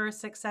us your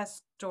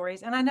success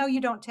stories. And I know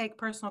you don't take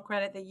personal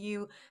credit, that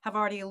you have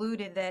already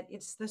alluded that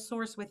it's the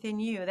source within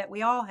you that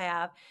we all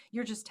have.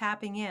 You're just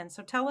tapping in.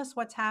 So tell us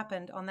what's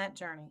happened on that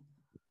journey.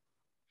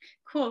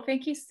 Cool.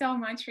 Thank you so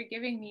much for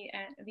giving me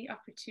the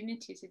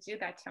opportunity to do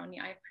that, Tony.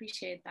 I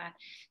appreciate that.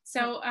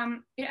 So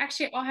it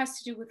actually all has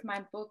to do with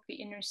my book, The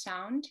Inner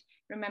Sound,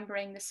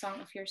 Remembering the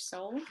Song of Your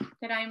Soul,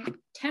 that I'm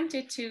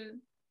tempted to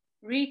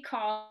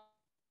recall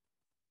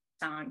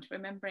sound,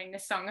 remembering the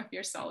song of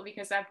your soul,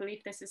 because I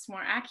believe this is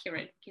more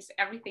accurate, because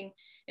everything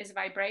is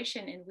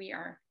vibration and we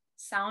are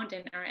sound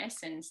in our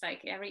essence.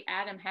 Like every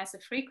atom has a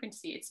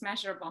frequency, it's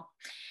measurable.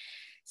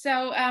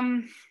 So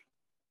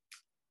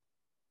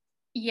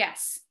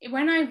yes,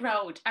 when I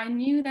wrote, I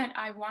knew that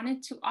I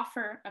wanted to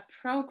offer a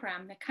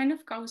program that kind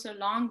of goes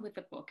along with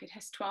the book. It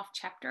has 12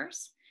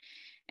 chapters.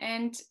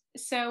 And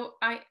so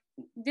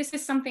this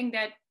is something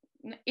that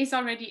is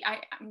already,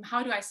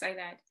 how do I say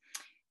that?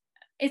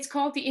 It's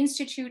called the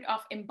Institute of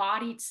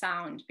Embodied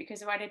Sound,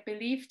 because what I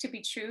believe to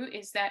be true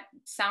is that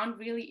sound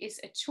really is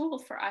a tool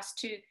for us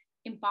to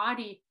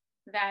embody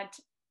that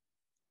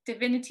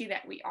divinity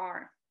that we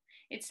are.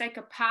 It's like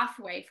a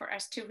pathway for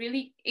us to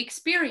really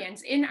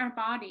experience in our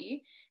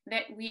body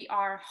that we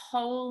are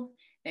whole,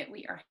 that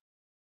we are,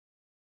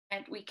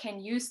 and we can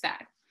use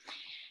that.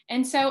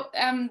 And so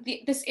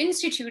this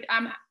institute,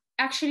 I'm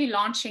actually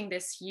launching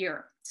this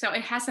year. So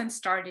it hasn't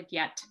started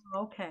yet.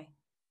 Okay.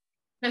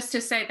 Just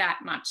to say that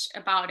much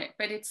about it,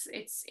 but it's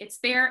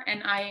there,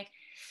 and I,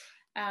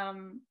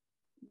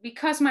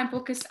 because my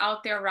book is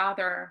out there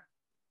rather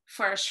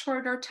for a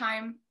shorter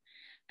time,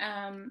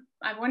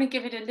 I want to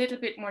give it a little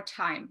bit more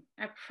time.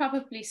 I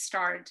probably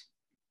start.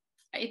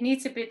 It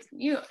needs a bit,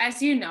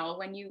 as you know,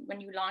 when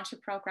you launch a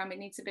program, it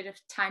needs a bit of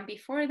time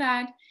before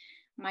that.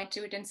 Might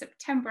do it in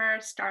September.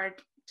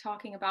 Start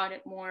talking about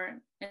it more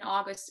in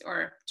August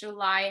or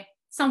July,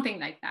 something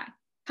like that.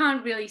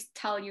 Can't really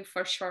tell you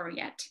for sure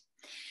yet.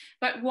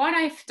 But what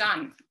I've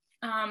done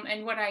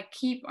and what I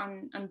keep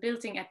on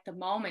building at the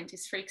moment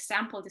is, for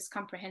example, this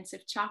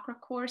comprehensive chakra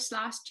course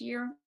last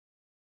year.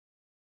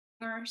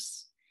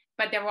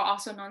 But there were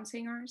also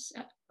non-singers,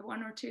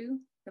 one or two.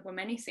 There were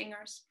many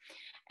singers.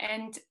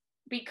 And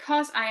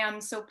because I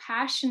am so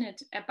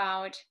passionate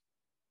about,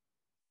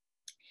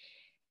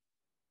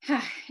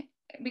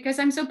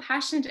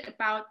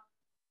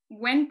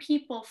 when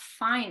people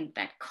find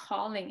that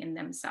calling in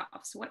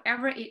themselves,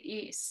 whatever it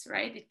is,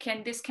 right?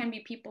 This can be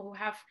people who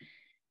have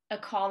a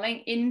calling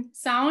in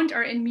sound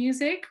or in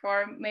music,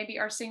 or maybe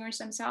are singers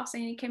themselves,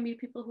 and it can be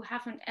people who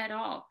haven't at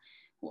all,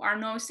 who are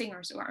no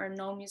singers or are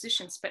no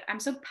musicians. But I'm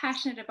so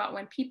passionate about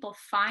when people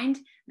find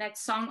that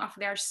song of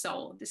their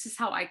soul. This is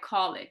how I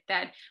call it,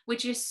 that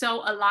which is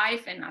so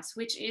alive in us,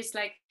 which is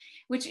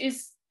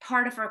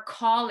part of our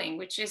calling,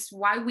 which is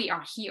why we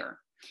are here.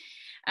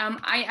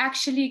 I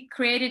actually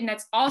created, and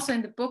that's also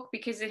in the book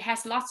because it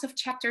has lots of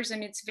chapters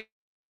and it's very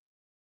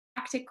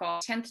practical.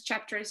 10th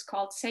chapter is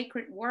called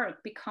Sacred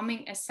Work,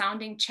 Becoming a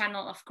Sounding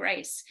Channel of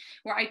Grace,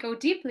 where I go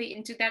deeply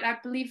into that. I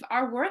believe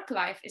our work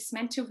life is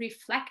meant to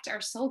reflect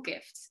our soul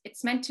gifts.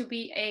 It's meant to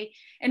be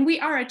and we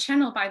are a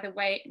channel, by the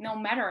way, no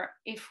matter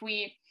if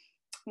we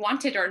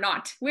want it or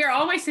not. We're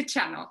always a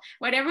channel.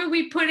 Whatever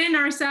we put in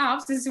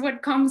ourselves is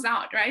what comes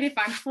out, right? If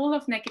I'm full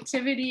of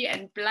negativity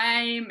and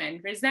blame and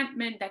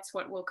resentment, that's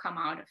what will come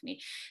out of me.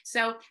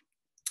 So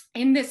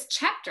in this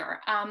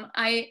chapter,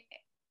 I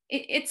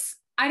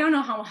don't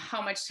know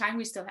how much time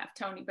we still have,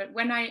 Tony, but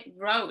when I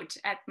wrote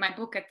at my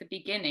book at the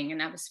beginning,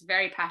 and I was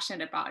very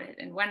passionate about it,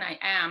 and when I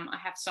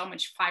have so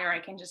much fire, I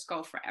can just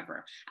go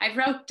forever. I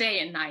wrote day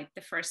and night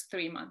the first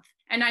 3 months,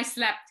 and I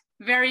slept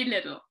very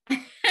little.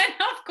 And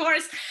of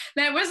course,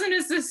 that wasn't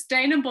a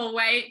sustainable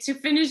way to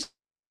finish.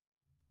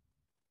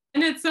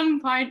 And at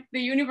some point,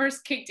 the universe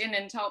kicked in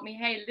and told me,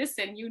 hey,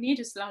 listen, you need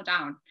to slow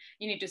down.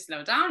 You need to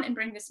slow down and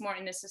bring this more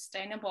in a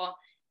sustainable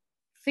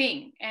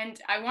thing. And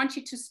I want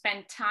you to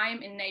spend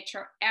time in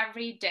nature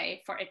every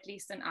day for at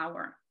least an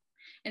hour.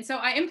 And so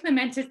I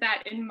implemented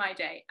that in my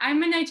day.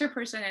 I'm a nature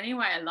person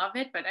anyway, I love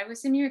it, but I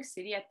was in New York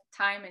City at the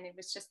time, and it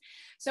was just,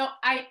 so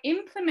I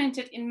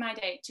implemented in my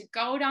day to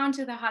go down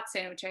to the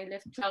Hudson, which I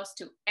live close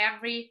to,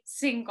 every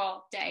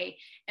single day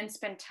and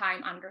spend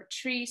time under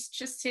trees,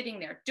 just sitting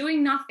there,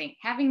 doing nothing,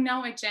 having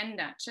no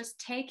agenda, just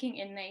taking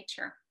in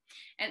nature.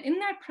 And in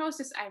that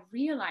process, I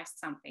realized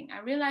something. I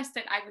realized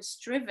that I was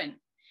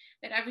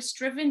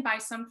driven by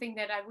something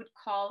that I would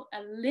call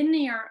a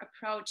linear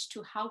approach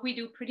to how we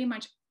do pretty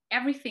much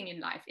everything in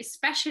life,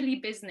 especially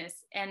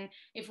business. And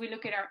if we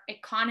look at our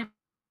economy,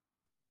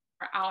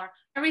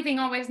 everything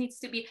always needs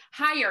to be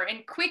higher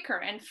and quicker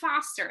and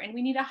faster. And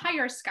we need a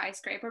higher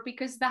skyscraper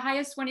because the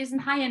highest one isn't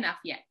high enough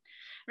yet,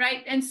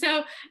 right? And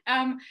so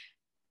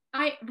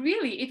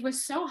it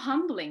was so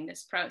humbling,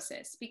 this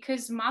process,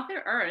 because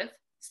Mother Earth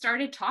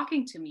started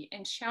talking to me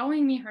and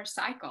showing me her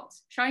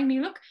cycles, showing me,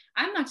 look,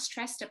 I'm not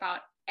stressed about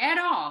at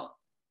all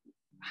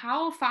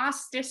how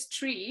fast this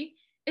tree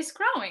is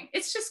growing.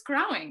 It's just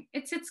growing.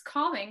 It's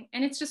calling,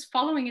 and it's just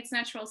following its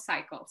natural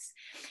cycles.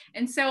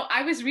 And so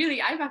I was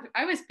really,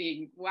 I was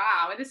being,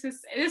 wow, this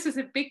is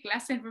a big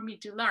lesson for me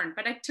to learn.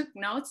 But I took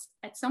notes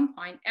at some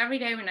point every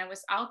day when I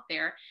was out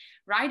there,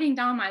 writing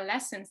down my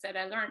lessons that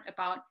I learned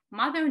about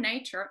Mother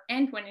Nature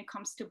and when it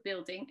comes to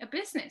building a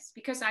business,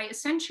 because I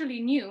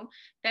essentially knew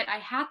that I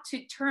had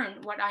to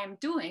turn what I am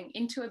doing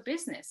into a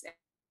business. It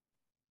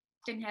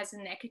often has a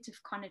negative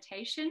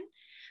connotation.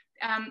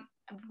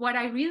 What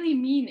I really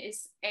mean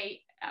is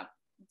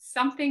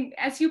something,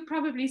 as you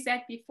probably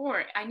said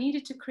before, I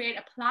needed to create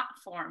a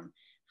platform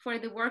for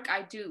the work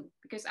I do,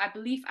 because I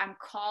believe I'm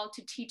called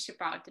to teach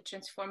about the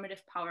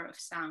transformative power of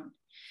sound.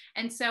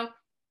 And so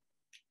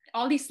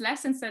all these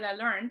lessons that I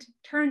learned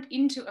turned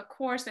into a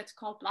course that's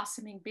called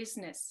Blossoming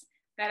Business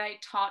that I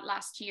taught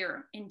last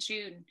year in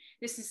June.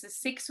 This is a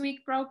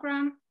 6-week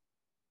program.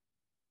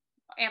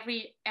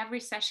 Every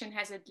session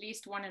has at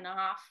least 1.5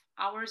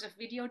 hours of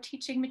video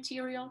teaching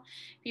material.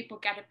 People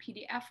get a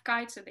PDF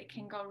guide so they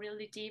can go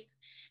really deep.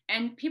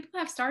 And people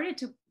have started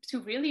to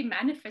really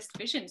manifest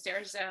visions.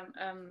 There's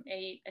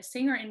a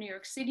singer in New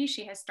York City.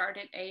 She has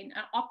started an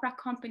opera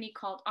company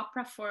called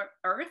Opera for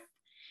Earth,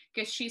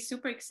 because she's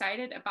super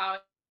excited about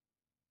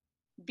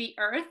the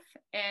earth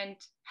and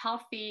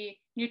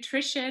healthy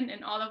nutrition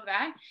and all of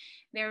that.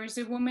 There is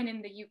a woman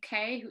in the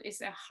UK who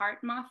is a heart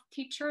math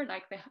teacher,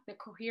 like the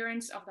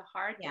coherence of the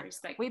heart. Yeah. There's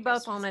like, We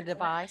both own a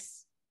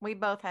device. We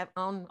both have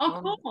own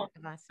cool. a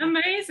device.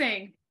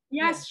 Amazing.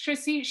 Yes, Yeah.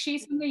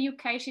 she's in the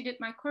UK. She did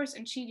my course,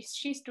 and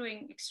she's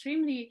doing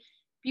extremely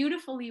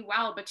beautifully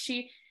well. But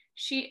she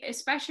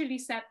especially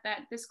said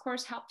that this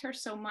course helped her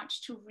so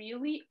much to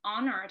really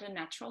honor the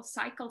natural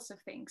cycles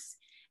of things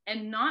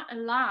and not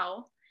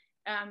allow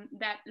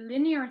that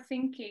linear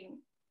thinking,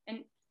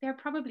 and there are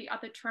probably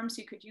other terms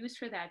you could use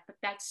for that, but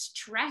that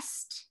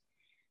stressed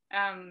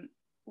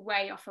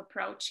way of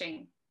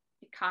approaching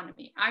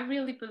economy. I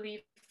really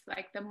believe,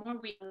 like, the more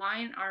we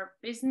align our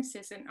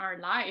businesses and our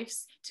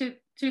lives to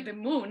the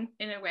moon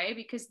in a way,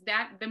 because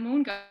that the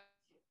moon goes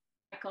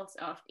cycles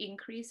of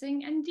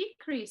increasing and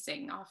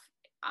decreasing, of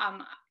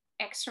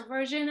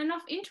extroversion and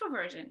of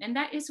introversion, and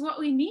that is what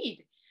we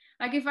need.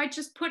 Like, if I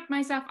just put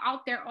myself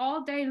out there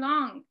all day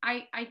long,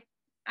 I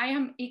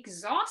am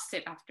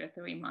exhausted after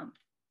 3 months.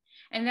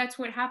 And that's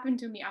what happened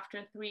to me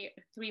after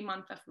three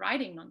months of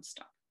writing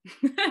nonstop.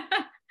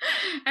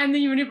 And the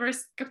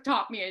universe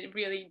taught me a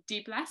really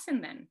deep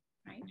lesson then,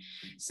 right?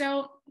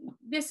 So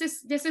this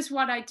is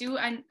what I do.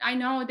 And I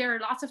know there are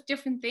lots of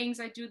different things.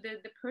 I do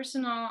the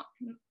personal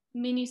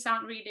mini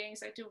sound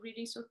readings. I do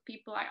readings with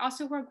people. I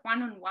also work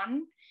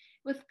one-on-one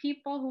with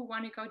people who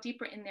want to go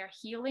deeper in their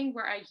healing,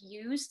 where I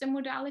use the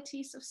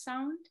modalities of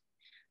sound.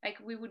 Like,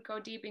 we would go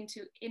deep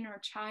into inner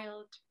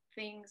child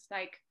things,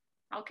 like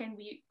how can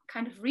we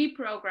kind of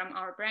reprogram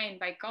our brain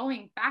by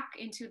going back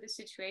into the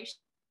situation,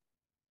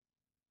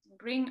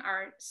 bring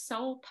our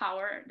soul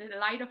power, the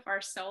light of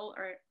our soul,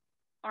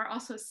 or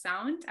also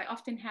sound. I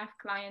often have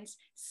clients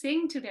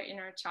sing to their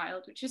inner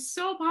child, which is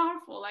so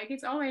powerful. Like,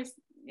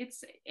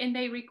 and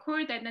they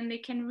record that, and they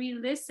can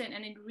re-listen,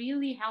 and it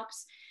really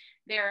helps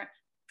their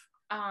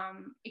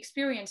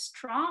experienced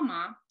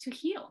trauma to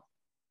heal.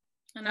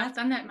 And I've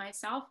done that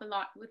myself a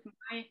lot with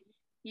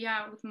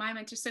my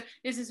mentors. So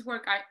this is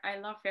work I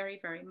love very,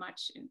 very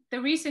much. The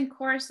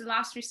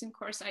last recent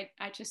course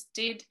I just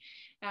did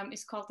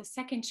is called the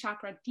Second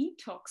Chakra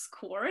Detox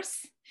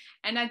course.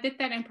 And I did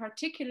that in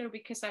particular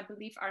because I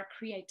believe our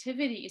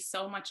creativity is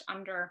so much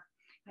under,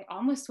 I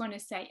almost want to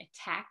say,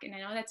 attack. And I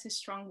know that's a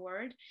strong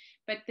word,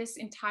 but this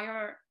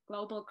entire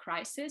global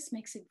crisis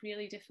makes it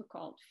really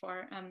difficult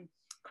for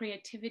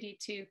creativity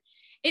to,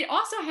 it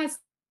also has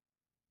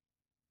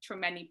for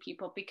many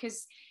people,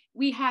 because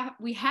we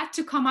had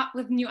to come up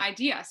with new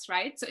ideas,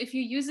 right? So if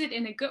you use it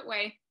in a good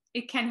way,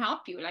 it can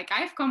help you. Like,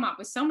 I've come up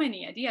with so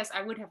many ideas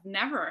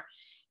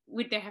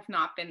would there have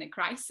not been a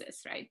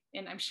crisis, right?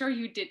 And I'm sure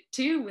you did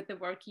too with the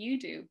work you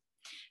do.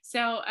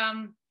 So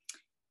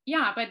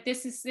but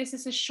this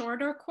is a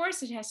shorter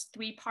course. It has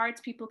 3 parts.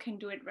 People can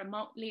do it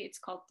remotely. It's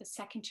called the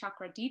Second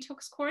Chakra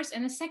Detox course.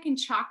 And the second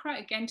chakra,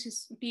 again, to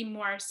be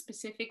more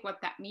specific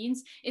what that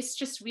means, is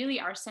just really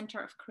our center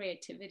of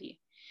creativity.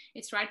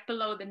 It's right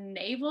below the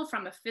navel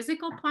from a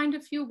physical point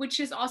of view, which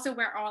is also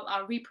where all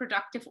our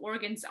reproductive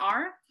organs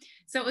are.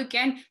 So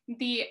again,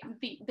 the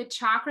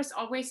chakras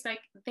always,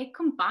 like, they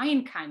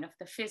combine kind of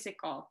the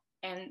physical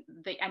and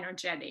the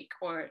energetic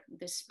or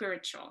the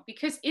spiritual,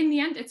 because in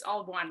the end, it's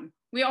all one.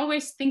 We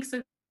always think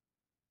so,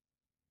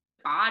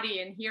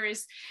 body, and here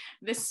is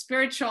the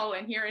spiritual,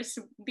 and here is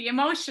the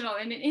emotional,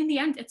 and in the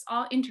end, it's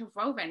all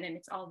interwoven and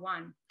it's all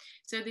one.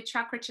 So the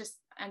chakra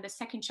and the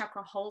second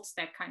chakra holds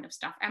that kind of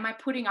stuff. Am I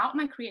putting out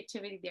my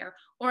creativity there,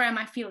 or am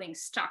I feeling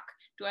stuck?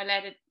 Do I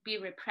let it be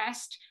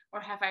repressed, or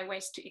have I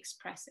ways to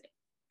express it?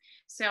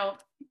 So,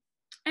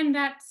 and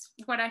that's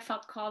what I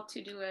felt called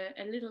to do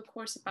a little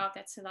course about.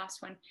 That's the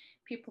last one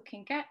people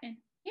can get. And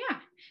Yeah.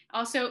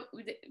 Also,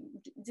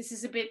 this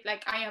is a bit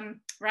like I am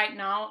right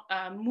now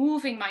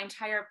moving my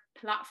entire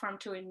platform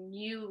to a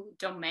new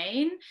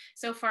domain.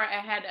 So far, I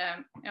had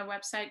a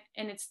website,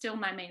 and it's still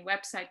my main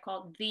website,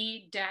 called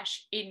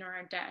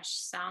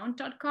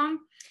the-inner-sound.com.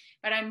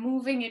 But I'm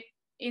moving it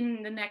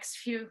in the next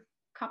few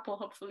couple,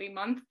 hopefully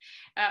month,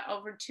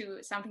 over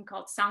to something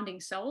called Sounding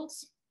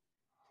Souls.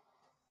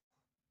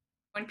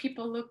 When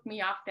people look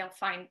me up, they'll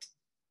find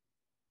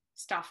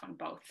stuff on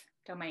both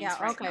domains.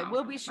 Yeah, right okay. now.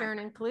 We'll be sure and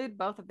include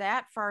both of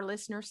that for our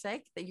listeners'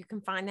 sake, that you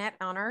can find that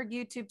on our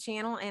YouTube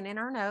channel and in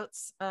our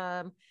notes.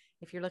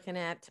 If you're looking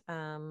at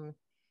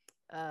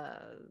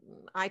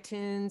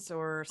iTunes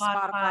or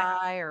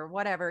Spotify or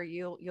whatever,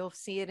 you'll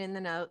see it in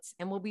the notes,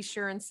 and we'll be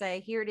sure and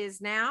say, here it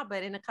is now,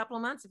 but in a couple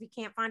of months, if you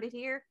can't find it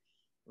here,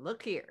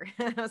 look here.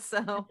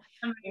 So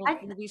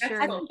we'll be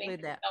sure and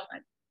include that. So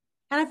much.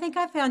 And I think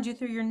I found you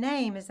through your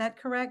name. Is that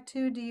correct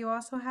too? Do you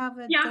also have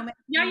a domain?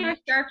 Yeah,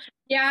 sure.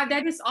 Yeah,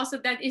 that is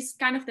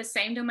kind of the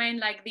same domain,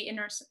 like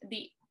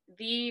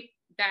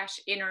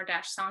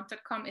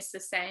the-inner-sound.com is the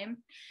same.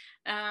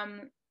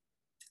 I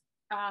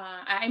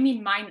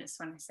mean minus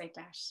when I say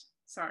dash.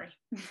 Sorry.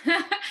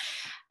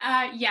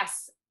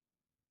 Yes.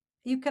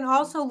 You can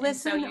also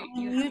listen so on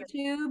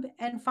YouTube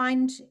and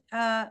find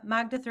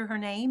Magda through her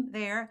name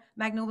there,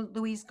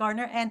 Magda-Louisa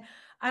Gartner. And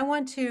I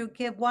want to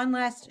give one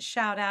last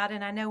shout out,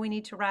 and I know we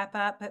need to wrap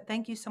up, but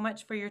thank you so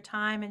much for your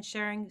time and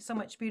sharing so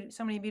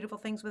many beautiful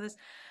things with us.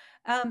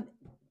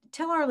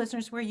 Tell our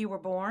listeners where you were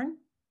born.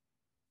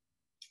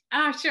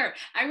 Sure.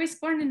 I was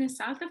born in the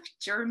south of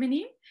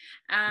Germany,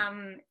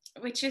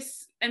 which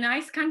is a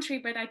nice country,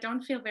 but I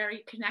don't feel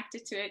very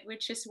connected to it,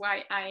 which is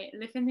why I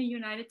live in the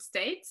United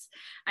States.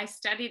 I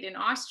studied in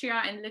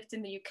Austria and lived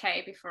in the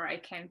UK before I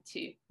came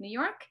to New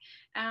York.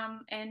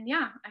 And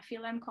yeah, I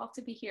feel I'm called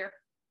to be here.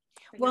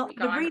 So well, here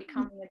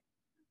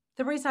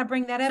the reason I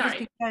bring that up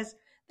is because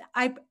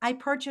I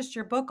purchased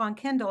your book on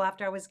Kindle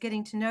after I was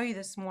getting to know you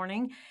this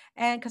morning,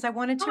 and because I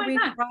wanted to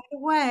read it right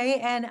away,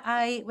 and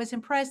I was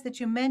impressed that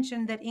you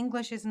mentioned that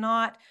English is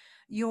not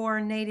your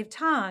native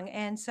tongue,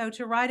 and so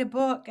to write a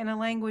book in a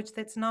language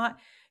that's not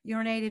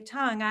your native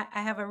tongue, I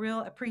have a real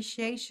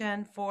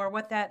appreciation for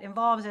what that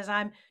involves as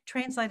I'm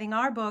translating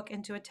our book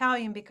into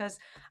Italian, because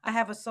I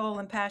have a soul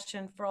and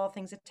passion for all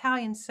things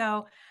Italian.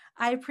 So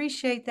I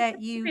appreciate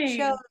that you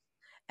chose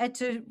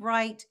to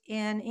write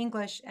in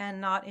English and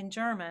not in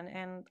German.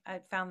 And I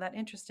found that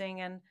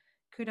interesting, and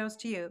kudos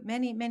to you.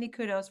 Many, many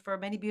kudos for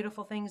many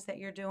beautiful things that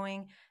you're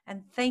doing.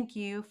 And thank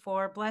you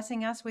for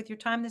blessing us with your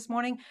time this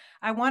morning.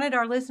 I wanted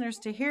our listeners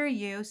to hear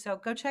you, so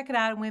go check it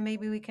out, and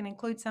maybe we can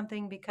include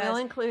something, because we'll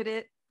include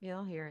it.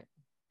 You'll hear it.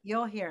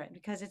 You'll hear it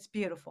because it's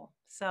beautiful.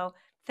 So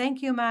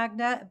thank you,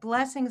 Magda.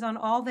 Blessings on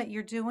all that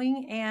you're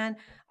doing. And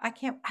I've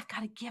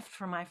got a gift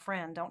for my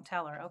friend. Don't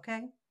tell her,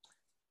 okay?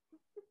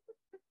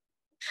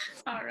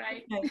 All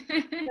right.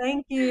 Okay.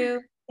 Thank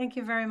you. Thank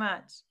you very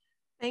much.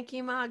 Thank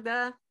you,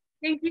 Magda.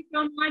 Thank you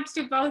so much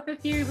to both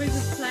of you. It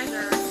was a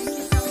pleasure.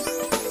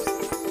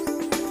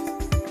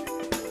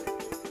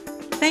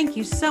 Thank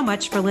you so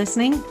much for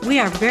listening. We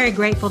are very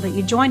grateful that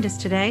you joined us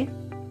today.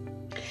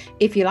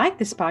 If you like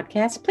this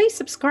podcast, please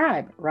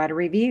subscribe, write a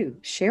review,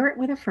 share it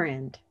with a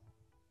friend.